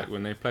well. Yeah.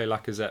 When they play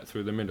Lacazette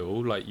through the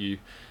middle, you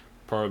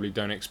probably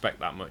don't expect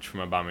that much from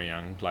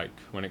Aubameyang,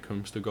 when it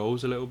comes to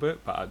goals a little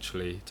bit, but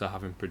actually to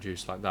have him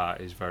produce like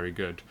that is very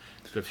good.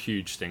 The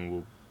huge thing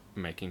will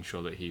making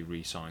sure that he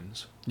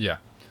re-signs. Yeah.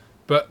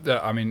 But,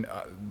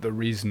 the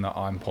reason that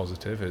I'm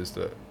positive is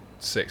that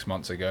 6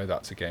 months ago,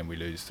 that's a game we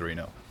lose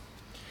 3-0.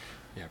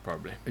 Yeah,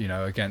 probably.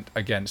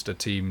 Against a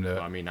team that...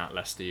 Well, I mean, at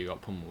Leicester, you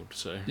got pummeled,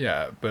 so...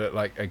 Yeah, but,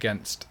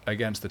 against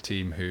a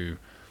team who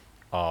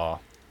are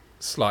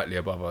slightly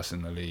above us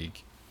in the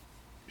league,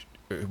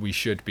 we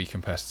should be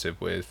competitive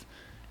with.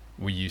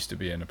 We used to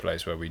be in a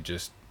place where we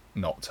just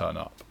not turn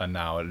up, and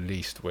now at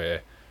least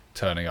we're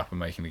turning up and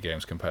making the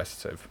games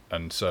competitive.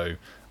 And so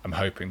I'm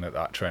hoping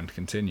that trend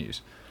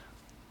continues.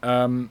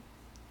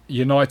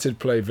 United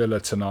play Villa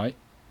tonight.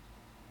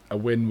 A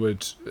win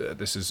would...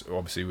 this is...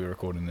 Obviously, we're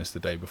recording this the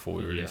day before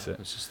we release it.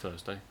 This is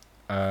Thursday.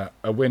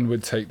 A win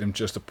would take them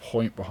just a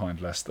point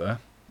behind Leicester.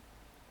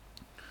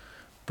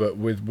 But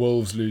with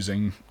Wolves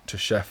losing to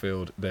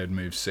Sheffield, they'd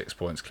move 6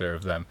 points clear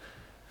of them.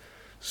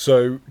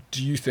 So,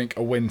 do you think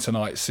a win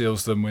tonight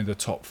seals them with a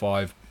top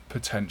 5,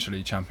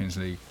 potentially Champions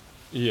League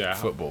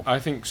football? I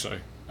think so.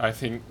 I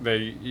think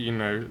they,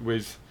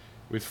 with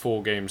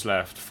 4 games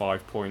left,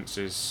 5 points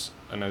is...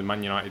 And a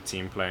Man United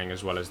team playing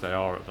as well as they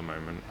are at the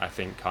moment, I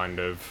think kind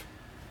of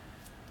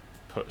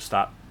puts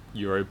that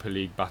Europa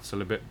League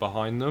battle a bit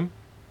behind them.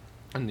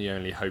 And the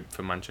only hope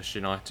for Manchester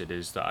United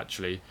is that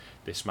actually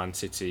this Man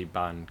City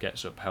ban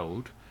gets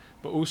upheld.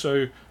 But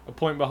also a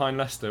point behind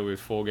Leicester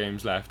with 4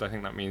 games left. I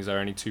think that means they're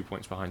only 2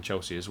 points behind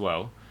Chelsea as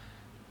well.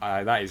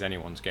 That is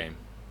anyone's game.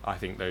 I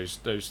think those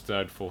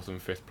 3rd, 4th and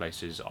 5th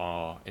places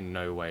are in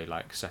no way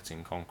set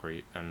in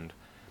concrete. And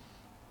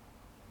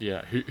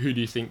yeah, who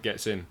do you think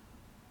gets in?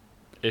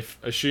 If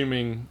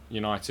assuming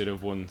United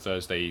have won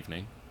Thursday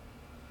evening,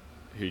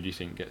 who do you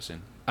think gets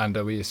in? And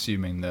are we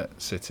assuming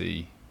that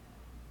City...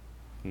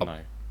 No.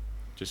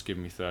 Just give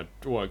me 3rd.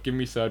 Well, give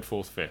me 3rd,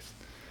 4th, 5th.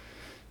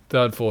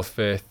 3rd, 4th,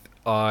 5th.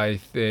 I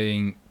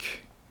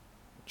think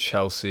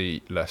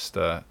Chelsea,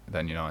 Leicester,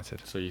 then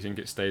United. So you think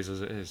it stays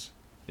as it is?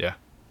 Yeah.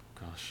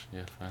 Gosh,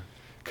 yeah, fair.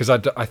 Because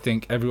I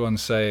think everyone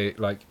say,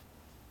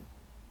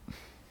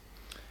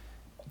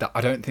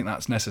 I don't think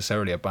that's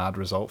necessarily a bad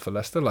result for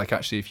Leicester.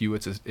 Actually, if you were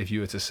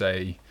to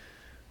say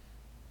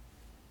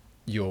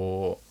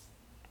your...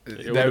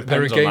 There are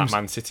games on that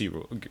Man City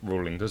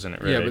ruling, doesn't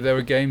it, really? Yeah, but there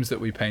are games that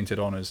we painted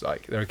on as,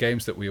 there are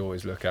games that we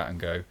always look at and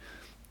go,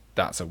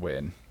 that's a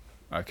win.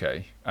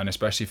 Okay. And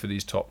especially for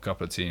these top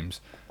couple of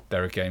teams,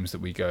 there are games that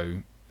we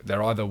go,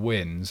 they're either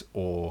wins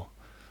or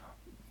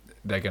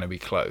they're going to be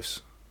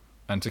close.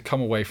 And to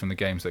come away from the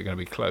games that are going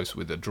to be close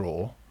with a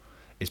draw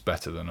is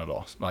better than a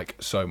loss,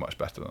 so much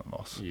better than a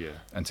loss. Yeah.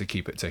 And to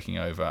keep it ticking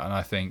over. And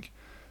I think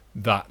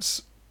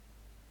that's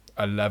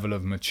a level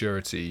of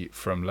maturity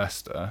from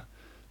Leicester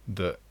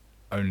that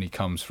only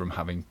comes from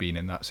having been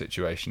in that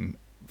situation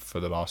for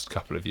the last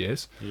couple of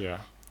years. Yeah.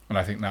 And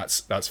I think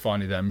that's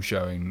finally them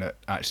showing that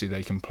actually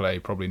they can play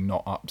probably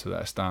not up to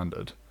their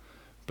standard,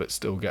 but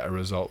still get a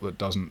result that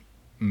doesn't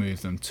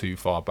move them too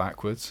far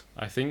backwards.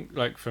 I think,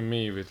 for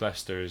me with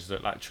Leicester is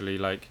that actually,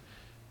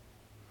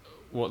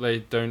 what they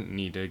don't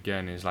need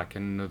again is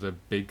another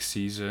big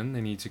season.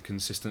 They need to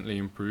consistently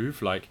improve.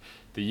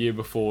 The year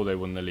before they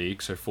won the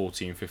league, so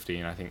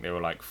 14-15, I think they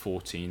were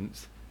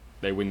 14th.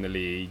 They win the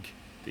league.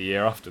 The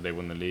year after they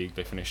won the league,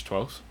 they finished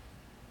 12th.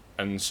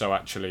 And so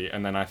actually,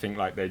 and then I think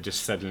they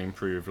just steadily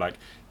improve.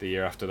 The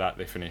year after that,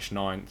 they finished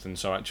 9th. And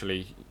so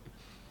actually,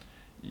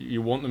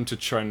 you want them to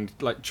trend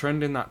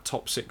in that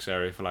top 6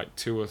 area for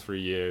 2 or 3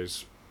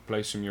 years,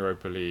 play some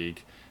Europa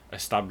League,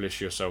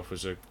 establish yourself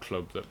as a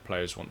club that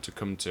players want to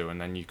come to,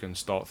 and then you can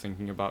start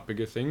thinking about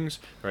bigger things.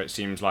 Where it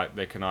seems like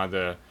they can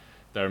either,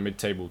 they're a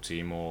mid-table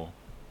team or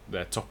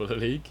they're top of the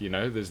league.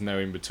 There's no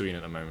in between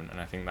at the moment, and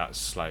I think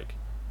that's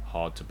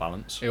hard to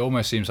balance. It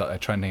almost seems like they're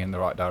trending in the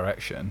right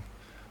direction,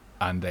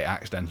 and they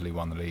accidentally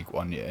won the league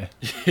one year,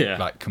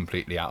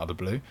 completely out of the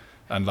blue.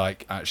 And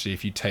actually,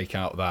 if you take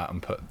out that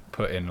and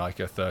put in a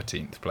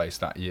 13th place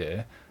that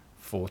year,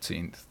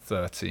 14th,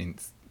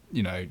 13th,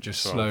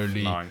 just 12th,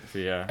 slowly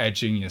 9th,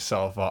 edging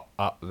yourself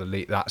up the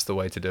league. That's the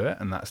way to do it,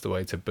 and that's the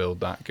way to build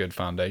that good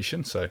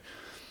foundation. So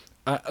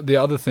the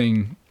other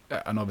thing,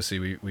 and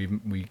obviously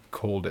we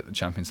called it the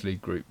Champions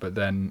League group, but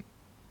then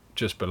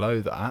just below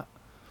that,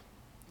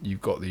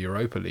 you've got the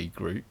Europa League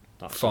group.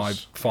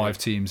 Five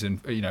teams in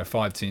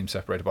 5 teams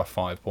separated by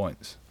 5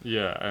 points.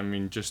 Yeah, I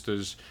mean, just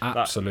as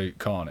absolute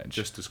carnage,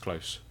 just as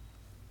close.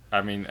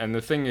 I mean, and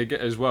the thing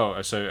as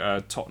well.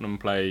 So Tottenham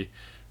play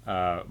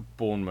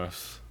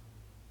Bournemouth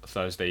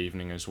Thursday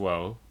evening as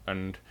well,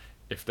 and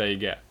if they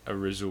get a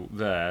result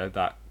there,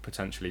 that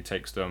potentially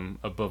takes them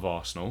above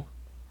Arsenal,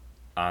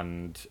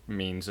 and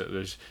means that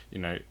there's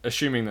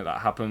assuming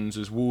that happens,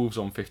 there's Wolves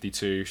on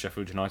 52,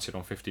 Sheffield United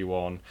on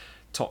 51.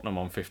 Tottenham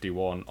on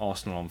 51,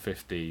 Arsenal on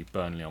 50,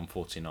 Burnley on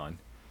 49.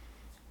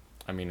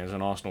 I mean, as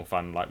an Arsenal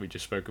fan, we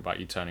just spoke about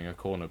you turning a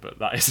corner, but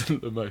that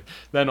isn't the most...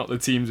 They're not the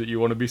teams that you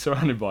want to be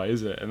surrounded by,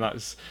 is it? And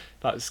that's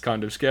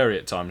kind of scary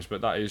at times, but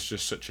that is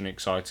just such an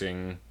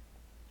exciting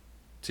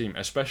team,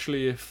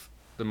 especially if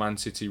the Man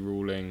City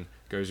ruling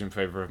goes in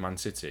favour of Man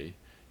City.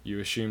 You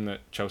assume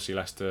that Chelsea,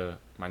 Leicester,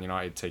 Man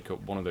United take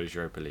up one of those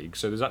Europa Leagues.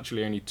 So there's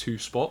actually only 2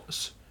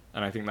 spots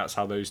And I think that's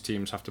how those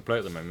teams have to play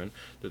at the moment,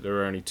 that there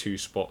are only 2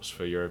 spots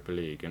for Europa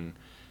League, and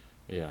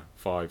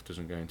 5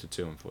 doesn't go into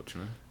 2,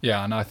 unfortunately.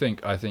 Yeah, and I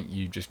think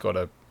you just got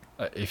to,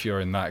 if you're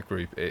in that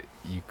group,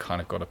 you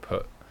kind of got to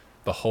put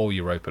the whole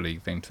Europa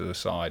League thing to the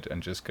side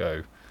and just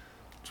go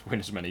Just win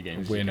as many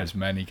games.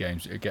 Many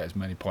games, get as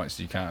many points as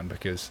you can,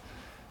 because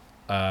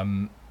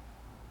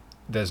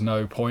there's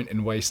no point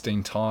in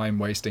wasting time,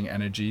 wasting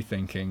energy,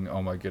 thinking,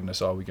 oh my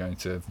goodness, are we going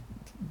to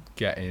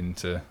get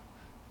into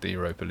the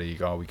Europa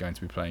League? Are we going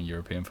to be playing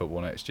European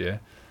football next year?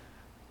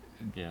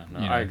 Yeah, no,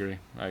 I agree.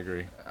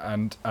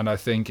 And I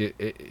think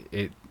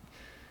it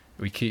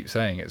we keep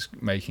saying it's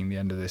making the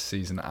end of this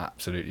season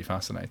absolutely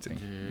fascinating.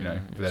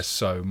 There's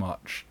so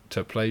much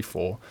to play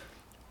for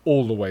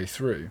all the way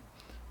through.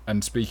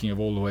 And speaking of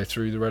all the way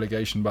through, the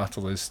relegation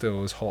battle is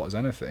still as hot as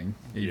anything,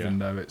 even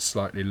though it's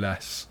slightly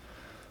less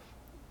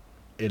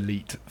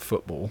elite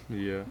football.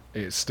 Yeah.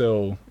 It's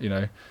still,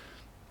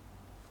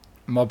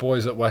 my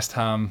boys at West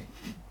Ham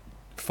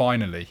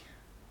finally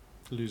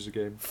lose a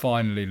game.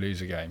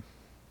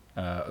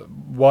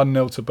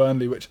 1-0 to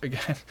Burnley, which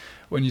again,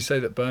 when you say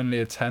that Burnley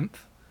are 10th,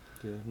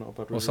 not a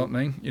bad or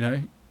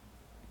something,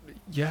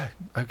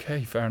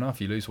 okay, fair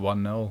enough. You lose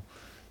 1-0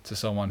 to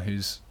someone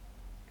who's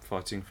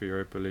fighting for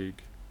Europa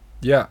League.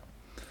 Yeah.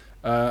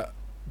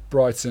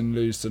 Brighton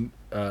lose to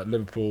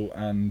Liverpool,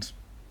 and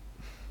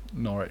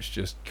Norwich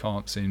just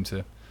can't seem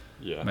to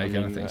make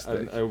anything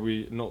stick. And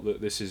we, not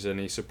that this is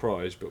any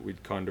surprise, but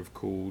we'd kind of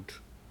called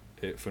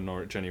it for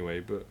Norwich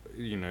anyway. But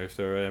if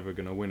they're ever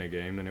going to win a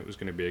game, then it was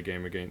going to be a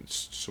game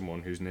against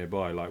someone who's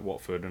nearby, like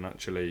Watford. And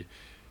actually,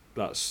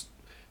 that's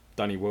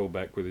Danny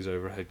Welbeck with his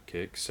overhead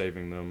kick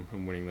saving them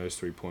and winning those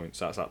 3 points.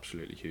 That's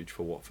absolutely huge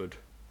for Watford.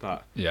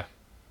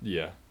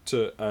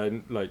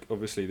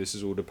 Obviously this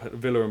is all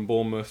Villa and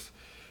Bournemouth,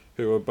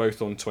 who are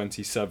both on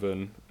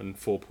 27 and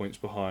 4 points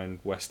behind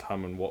West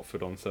Ham and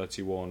Watford on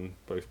 31.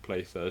 Both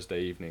play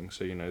Thursday evening,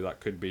 so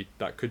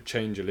that could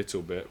change a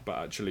little bit. But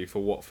actually, for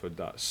Watford,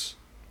 that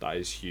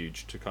is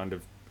huge to kind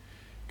of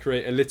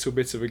create a little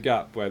bit of a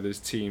gap where there's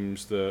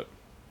teams that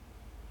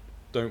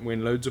don't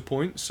win loads of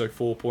points. So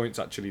 4 points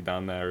actually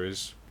down there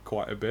is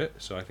quite a bit.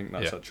 So I think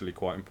that's actually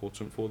quite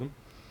important for them.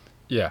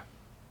 Yeah,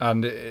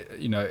 and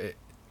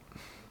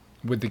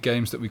with the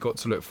games that we got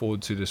to look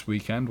forward to this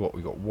weekend,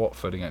 we got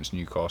Watford against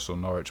Newcastle,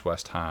 Norwich,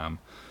 West Ham.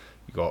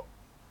 You got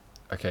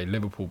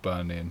Liverpool,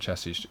 Burnley, and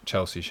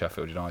Chelsea,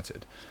 Sheffield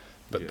United.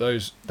 But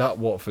that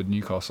Watford,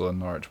 Newcastle, and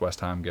Norwich, West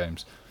Ham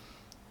games,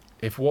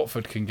 if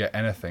Watford can get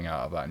anything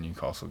out of that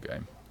Newcastle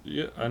game,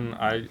 and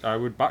I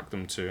would back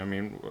them to. I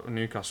mean,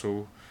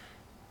 Newcastle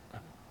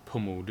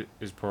pummeled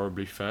is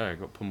probably fair.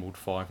 Got pummeled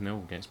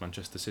 5-0 against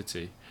Manchester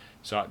City.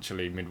 So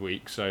actually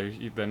midweek, so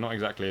they're not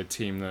exactly a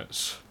team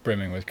that's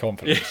brimming with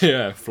confidence.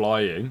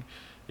 Flying,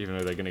 even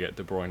though they're going to get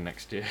De Bruyne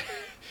next year.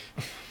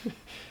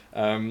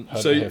 Heard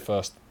it here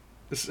first.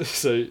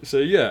 So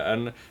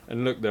and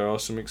look, there are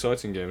some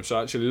exciting games.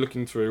 So actually,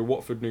 looking through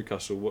Watford,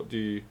 Newcastle, what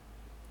do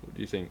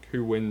you think?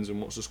 Who wins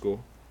and what's the score?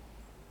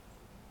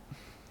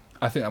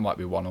 I think that might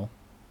be 1-1.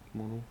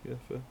 1-1, yeah,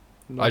 fair.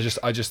 No. I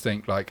just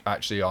think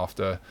actually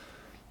after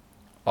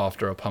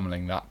a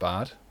pummeling that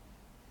bad,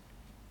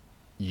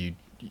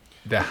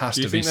 there has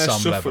to be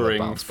some level of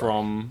bounce back.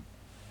 From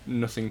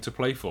nothing to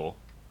play for?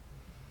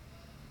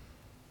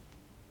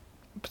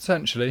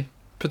 Potentially,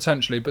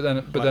 but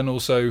then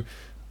also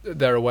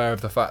they're aware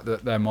of the fact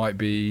that there might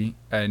be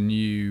a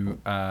new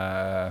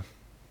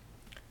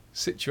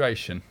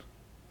situation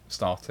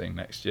starting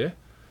next year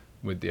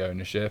with the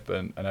ownership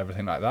and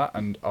everything like that.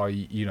 And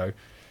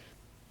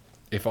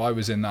if I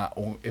was in that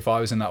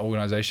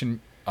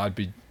organisation, I'd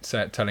be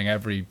telling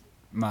every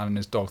man and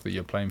his dog that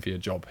you're playing for your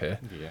job here,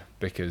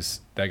 because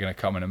they're going to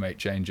come in and make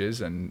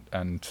changes, and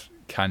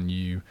can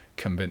you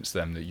convince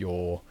them that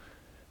you're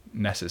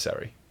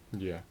necessary?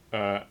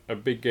 A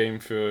big game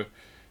for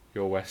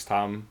your West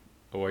Ham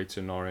away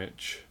to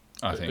Norwich.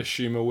 I think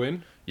assume a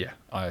win.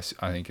 I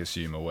think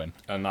assume a win,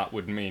 and that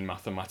would mean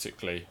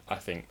mathematically, I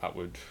think that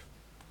would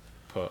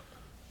put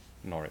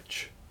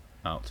Norwich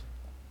out.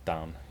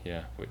 Down,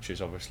 which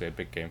is obviously a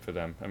big game for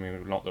them. I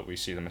mean, not that we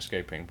see them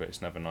escaping, but it's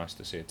never nice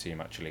to see a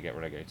team actually get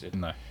relegated.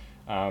 No.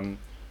 And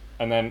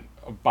then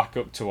back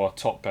up to our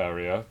top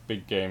area,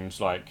 big games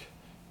the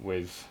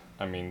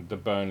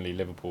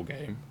Burnley-Liverpool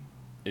game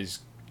is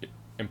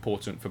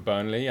important for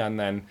Burnley, and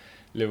then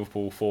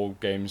Liverpool 4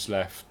 games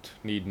left,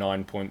 need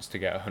 9 points to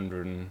get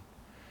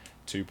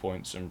 102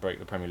 points and break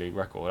the Premier League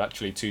record.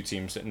 Actually, 2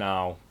 teams that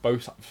now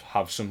both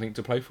have something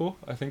to play for,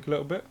 I think, a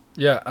little bit.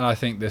 Yeah, and I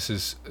think this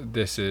is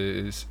the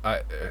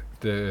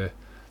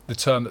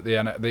term that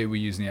they were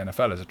using in the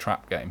NFL as a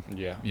trap game.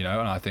 Yeah.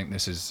 And I think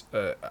this is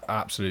an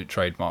absolute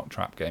trademark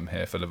trap game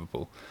here for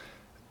Liverpool.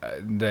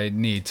 They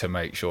need to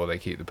make sure they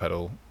keep the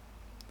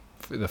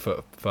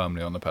foot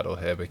firmly on the pedal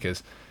here,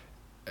 because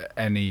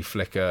any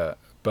flicker,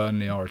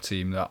 Burnley are a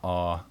team that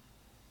are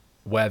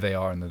where they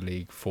are in the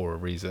league for a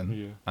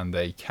reason, and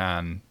they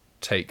can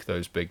take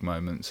those big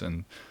moments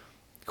and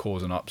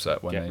cause an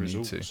upset when they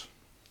need to.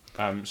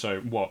 So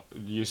what,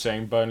 you're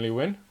saying Burnley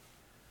win?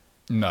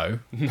 No.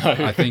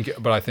 I think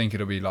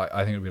it'll be like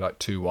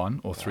 2-1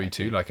 or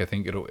 3-2. Like I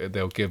think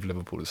they'll give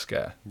Liverpool a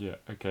scare. Yeah.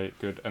 Okay.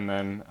 Good. And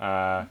then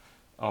our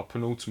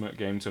penultimate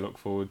game to look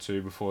forward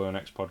to before the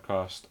next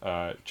podcast,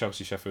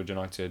 Chelsea Sheffield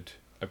United,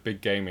 a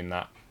big game in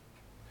that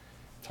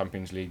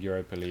Champions League,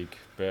 Europa League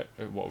bit.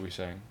 What are we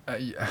saying?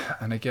 Yeah,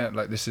 and again,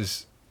 like this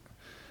is.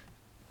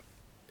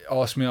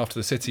 Ask me after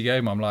the City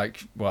game, I'm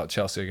like, well,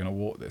 Chelsea are going to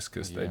walk this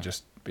because they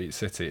just beat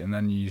City, and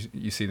then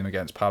you see them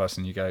against Palace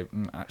and you go,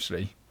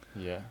 actually,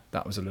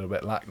 that was a little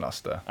bit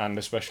lacklustre. And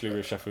especially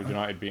with Sheffield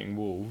United beating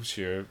Wolves,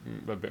 you're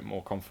a bit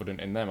more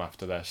confident in them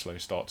after their slow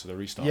start to the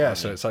restart. Yeah,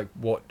 so it's like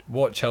what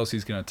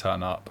Chelsea's going to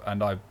turn up,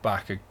 and I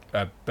back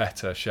a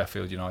better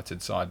Sheffield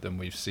United side than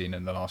we've seen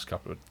in the last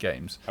couple of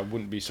games. I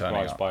wouldn't be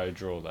surprised by a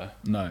draw there.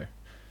 No.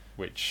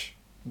 Which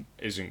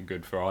isn't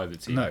good for either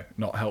team. No,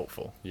 not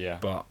helpful. Yeah.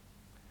 But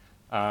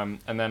and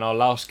then our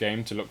last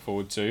game to look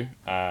forward to,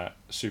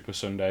 Super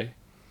Sunday,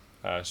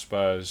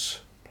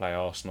 Spurs play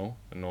Arsenal,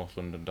 the North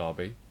London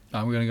derby.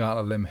 I'm going to go out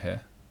on a limb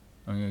here.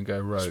 I'm going to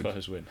go rogue.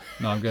 Spurs win.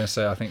 No, I'm going to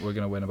say I think we're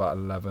going to win about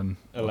 11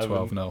 or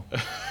 12-0.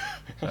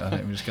 I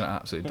think we're just going to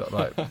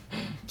absolutely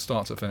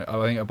start to finish. I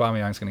think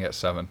Aubameyang's going to get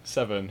 7.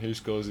 7. Who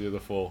scores the other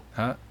 4?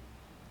 Huh?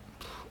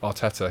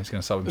 Arteta. He's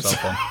going to sub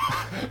himself on.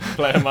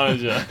 Player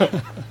manager.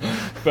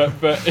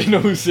 but in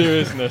all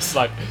seriousness,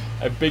 like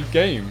a big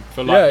game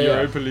for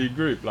Europa League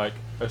group, like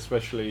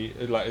especially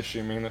like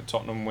assuming that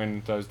Tottenham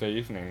win Thursday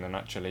evening, then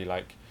actually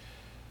like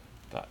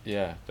that.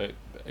 Yeah, the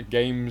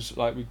games,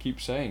 like we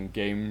keep saying,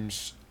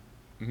 games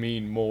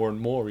mean more and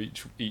more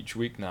each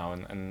week now,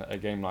 and a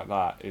game like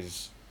that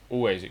is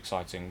always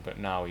exciting, but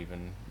now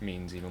even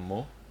means even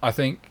more. I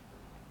think,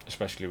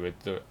 especially with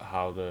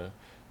how the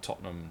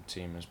Tottenham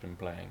team has been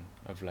playing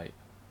of late.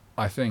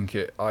 I think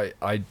I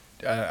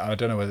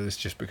don't know whether it's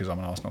just because I'm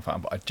an Arsenal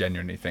fan, but I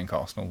genuinely think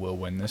Arsenal will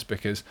win this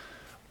because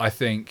I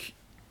think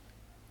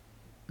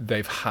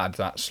they've had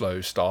that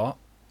slow start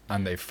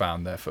and they've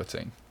found their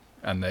footing,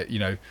 and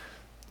that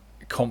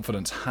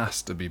confidence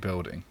has to be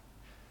building,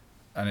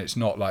 and it's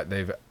not like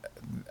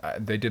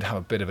they did have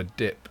a bit of a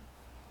dip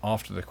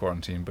after the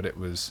quarantine, but it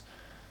was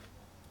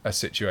a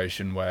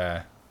situation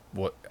where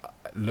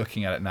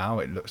looking at it now,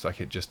 it looks like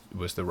it just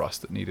was the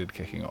rust that needed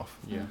kicking off.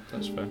 Yeah,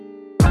 that's fair.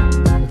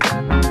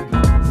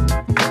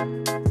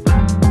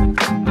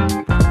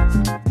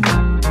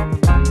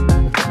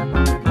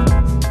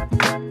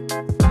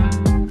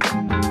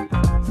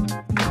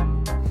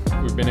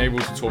 We've been able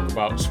to talk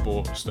about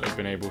sports that have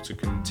been able to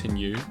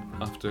continue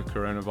after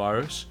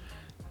coronavirus,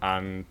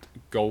 and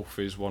golf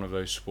is one of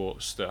those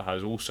sports that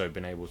has also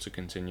been able to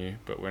continue,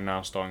 but we're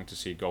now starting to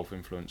see golf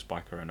influenced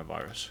by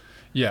coronavirus.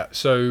 Yeah,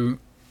 so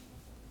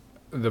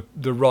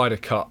the Ryder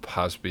Cup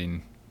has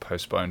been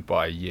postponed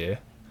by a year,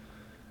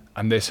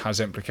 and this has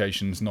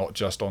implications not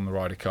just on the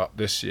Ryder Cup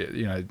this year.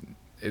 They've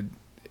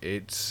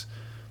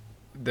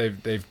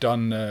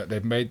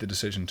made the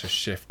decision to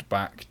shift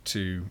back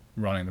to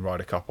running the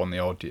Ryder Cup on the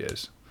odd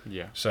years.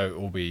 Yeah. So it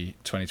will be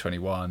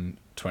 2021,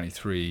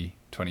 23,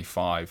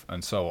 25,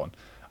 and so on.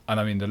 And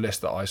I mean, the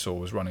list that I saw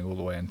was running all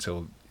the way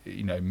until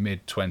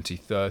mid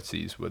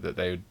 2030s, where that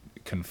they had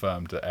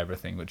confirmed that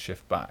everything would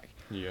shift back.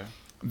 Yeah.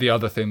 The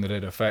other thing that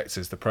it affects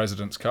is the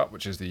President's Cup,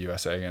 which is the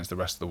USA against the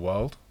rest of the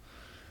world.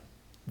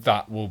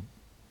 That will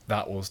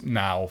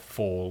now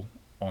fall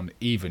on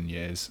even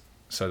years,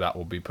 so that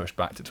will be pushed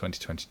back to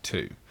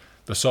 2022.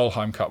 The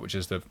Solheim Cup, which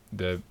is the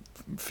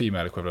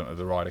female equivalent of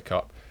the Ryder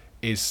Cup,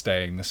 is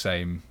staying the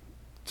same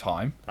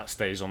time. That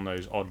stays on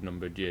those odd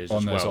numbered years.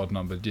 Odd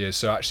numbered years.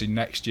 So actually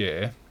next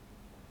year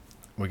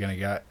we're going to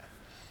get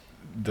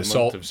the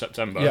month of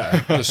September.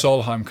 Yeah, the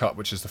Solheim Cup,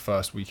 which is the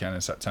first weekend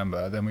in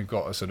September. Then we've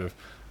got a sort of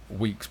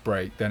week's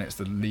break. Then it's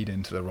the lead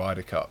into the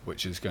Ryder Cup,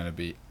 which is going to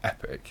be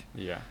epic.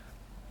 Yeah.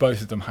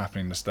 Both of them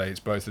happening in the States.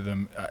 Both of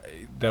them,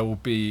 it'll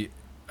be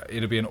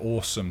an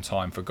awesome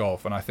time for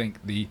golf. And I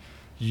think the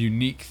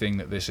unique thing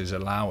that this is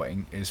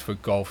allowing is for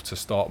golf to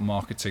start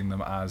marketing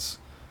them as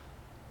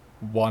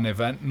one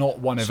event, not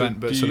one event,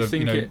 but sort of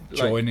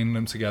joining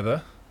them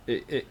together.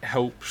 It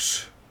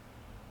helps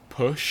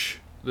push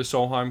the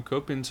Solheim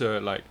Cup into,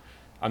 like,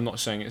 I'm not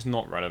saying it's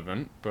not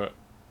relevant, but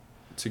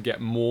to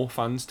get more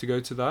fans to go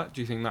to that,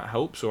 do you think that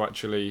helps, or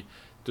actually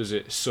does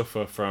it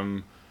suffer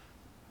from,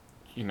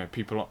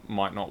 people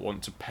might not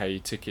want to pay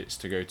tickets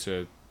to go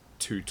to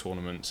 2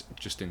 tournaments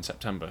just in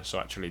September, so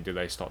actually do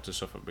they start to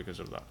suffer because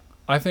of that?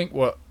 I think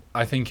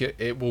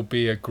it will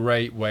be a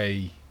great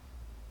way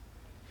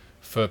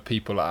for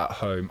people at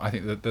home. I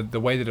think that the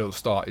way that it'll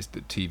start is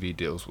that TV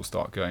deals will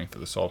start going for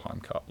the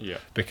Solheim Cup. Yeah.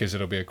 Because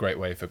it'll be a great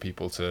way for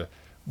people to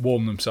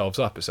warm themselves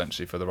up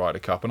essentially for the Ryder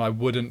Cup. And I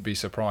wouldn't be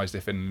surprised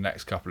if in the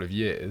next couple of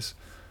years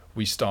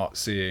we start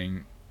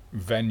seeing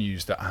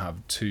venues that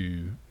have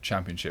 2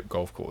 championship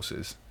golf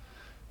courses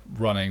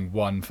running,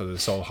 one for the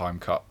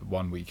Solheim Cup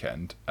one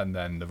weekend and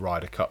then the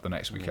Ryder Cup the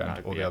next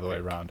weekend, or the other way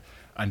around,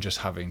 and just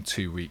having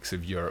 2 weeks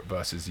of Europe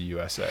versus the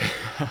USA.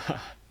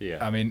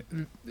 Yeah. I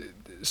mean,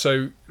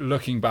 so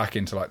looking back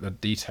into like the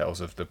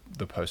details of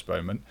the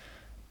postponement,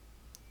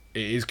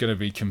 it is going to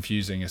be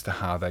confusing as to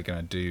how they're going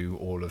to do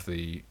all of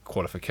the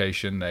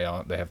qualification. They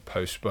have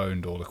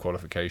postponed all the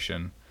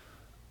qualification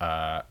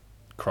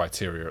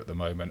criteria at the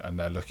moment, and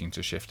they're looking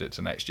to shift it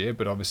to next year.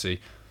 But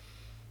obviously,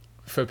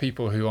 for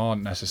people who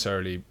aren't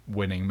necessarily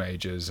winning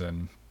majors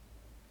and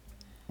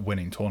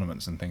winning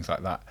tournaments and things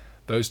like that,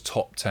 those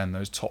top 10,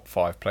 those top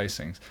 5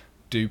 placings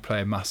do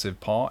play a massive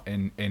part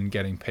in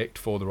getting picked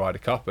for the Ryder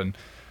Cup. And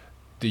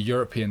the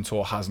European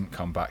Tour hasn't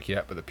come back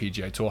yet, but the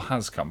PGA Tour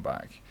has come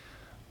back.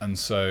 And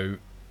so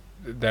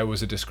there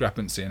was a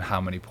discrepancy in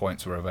how many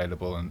points were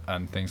available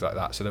and things like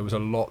that. So there was a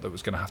lot that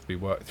was going to have to be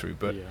worked through.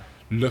 But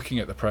looking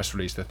at the press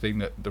release, the thing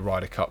that the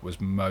Ryder Cup was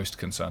most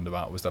concerned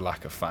about was the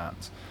lack of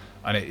fans.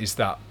 And it is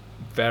that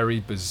very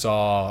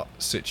bizarre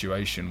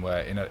situation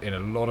where in a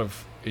lot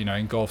of,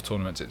 in golf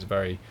tournaments, it's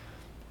very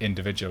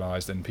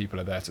individualized and people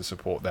are there to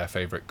support their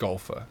favorite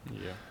golfer.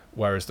 Yeah.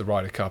 Whereas the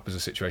Ryder Cup is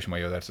a situation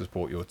where you're there to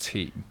support your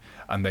team,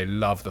 and they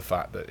love the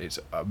fact that it's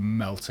a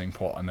melting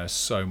pot and there's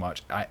so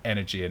much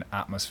energy and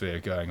atmosphere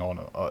going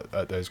on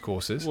at those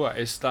courses. Well,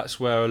 that's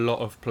where a lot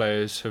of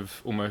players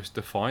have almost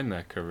defined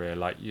their career.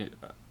 Like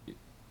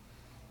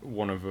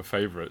one of the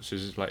favourites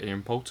is like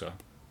Ian Poulter.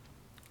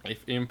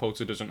 If Ian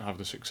Poulter doesn't have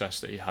the success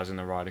that he has in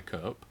the Ryder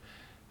Cup,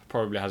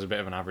 probably has a bit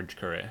of an average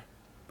career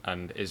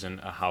and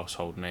isn't a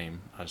household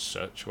name as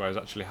such. Whereas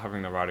actually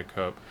having the Ryder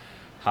Cup,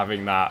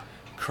 having that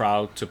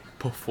crowd to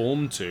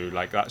perform to,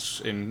 like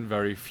that's in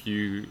very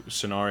few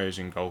scenarios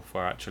in golf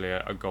where actually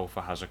a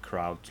golfer has a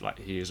crowd, like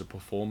he is a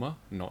performer,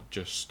 not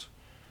just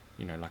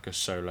like a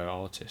solo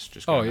artist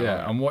just going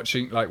around. I'm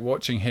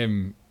watching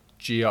him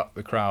G up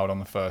the crowd on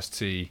the first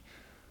tee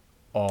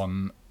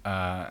on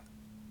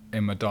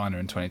in Medina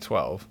in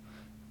 2012,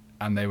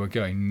 and they were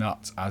going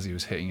nuts as he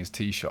was hitting his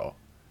tee shot.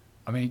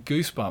 I mean,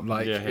 goosebump.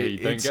 Like, you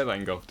don't get that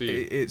in golf, do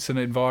you? It's an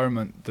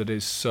environment that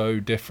is so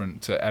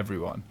different to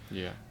everyone.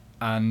 Yeah.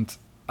 And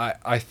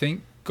I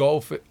think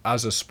golf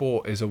as a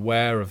sport is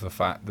aware of the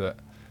fact that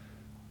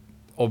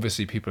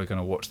obviously people are going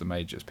to watch the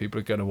majors,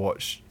 people are going to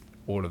watch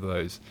all of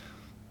those,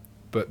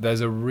 but there's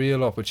a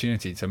real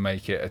opportunity to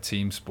make it a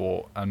team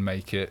sport and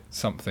make it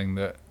something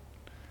that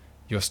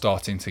you're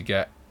starting to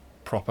get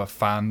proper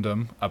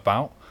fandom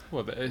about.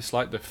 Well, it's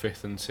like the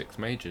 5th and 6th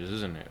majors,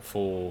 isn't it,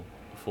 for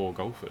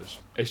golfers?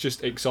 It's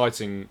just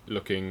exciting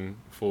looking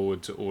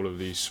forward to all of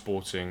these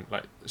sports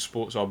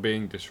are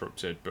being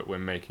disrupted, but we're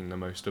making the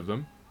most of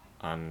them.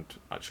 And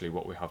actually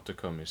what we have to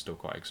come is still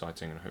quite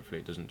exciting, and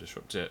hopefully it doesn't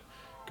disrupt it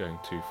going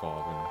too far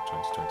in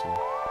 2021.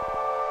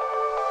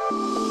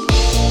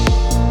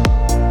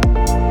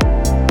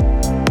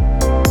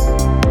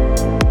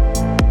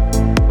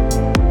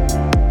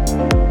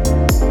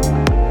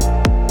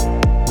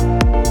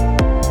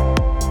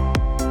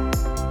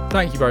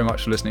 Thank you very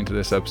much for listening to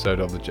this episode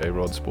of the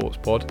JROD Sports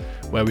Pod,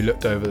 where we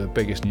looked over the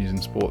biggest news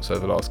in sports over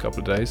the last couple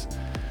of days.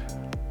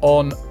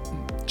 On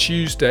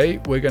Tuesday,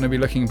 we're going to be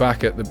looking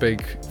back at the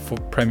big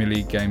Premier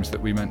League games that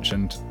we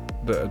mentioned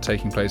that are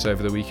taking place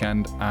over the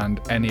weekend and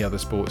any other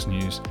sports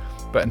news.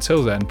 But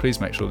until then,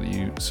 please make sure that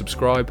you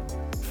subscribe,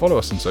 follow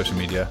us on social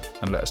media,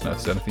 and let us know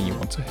if there's anything you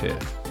want to hear.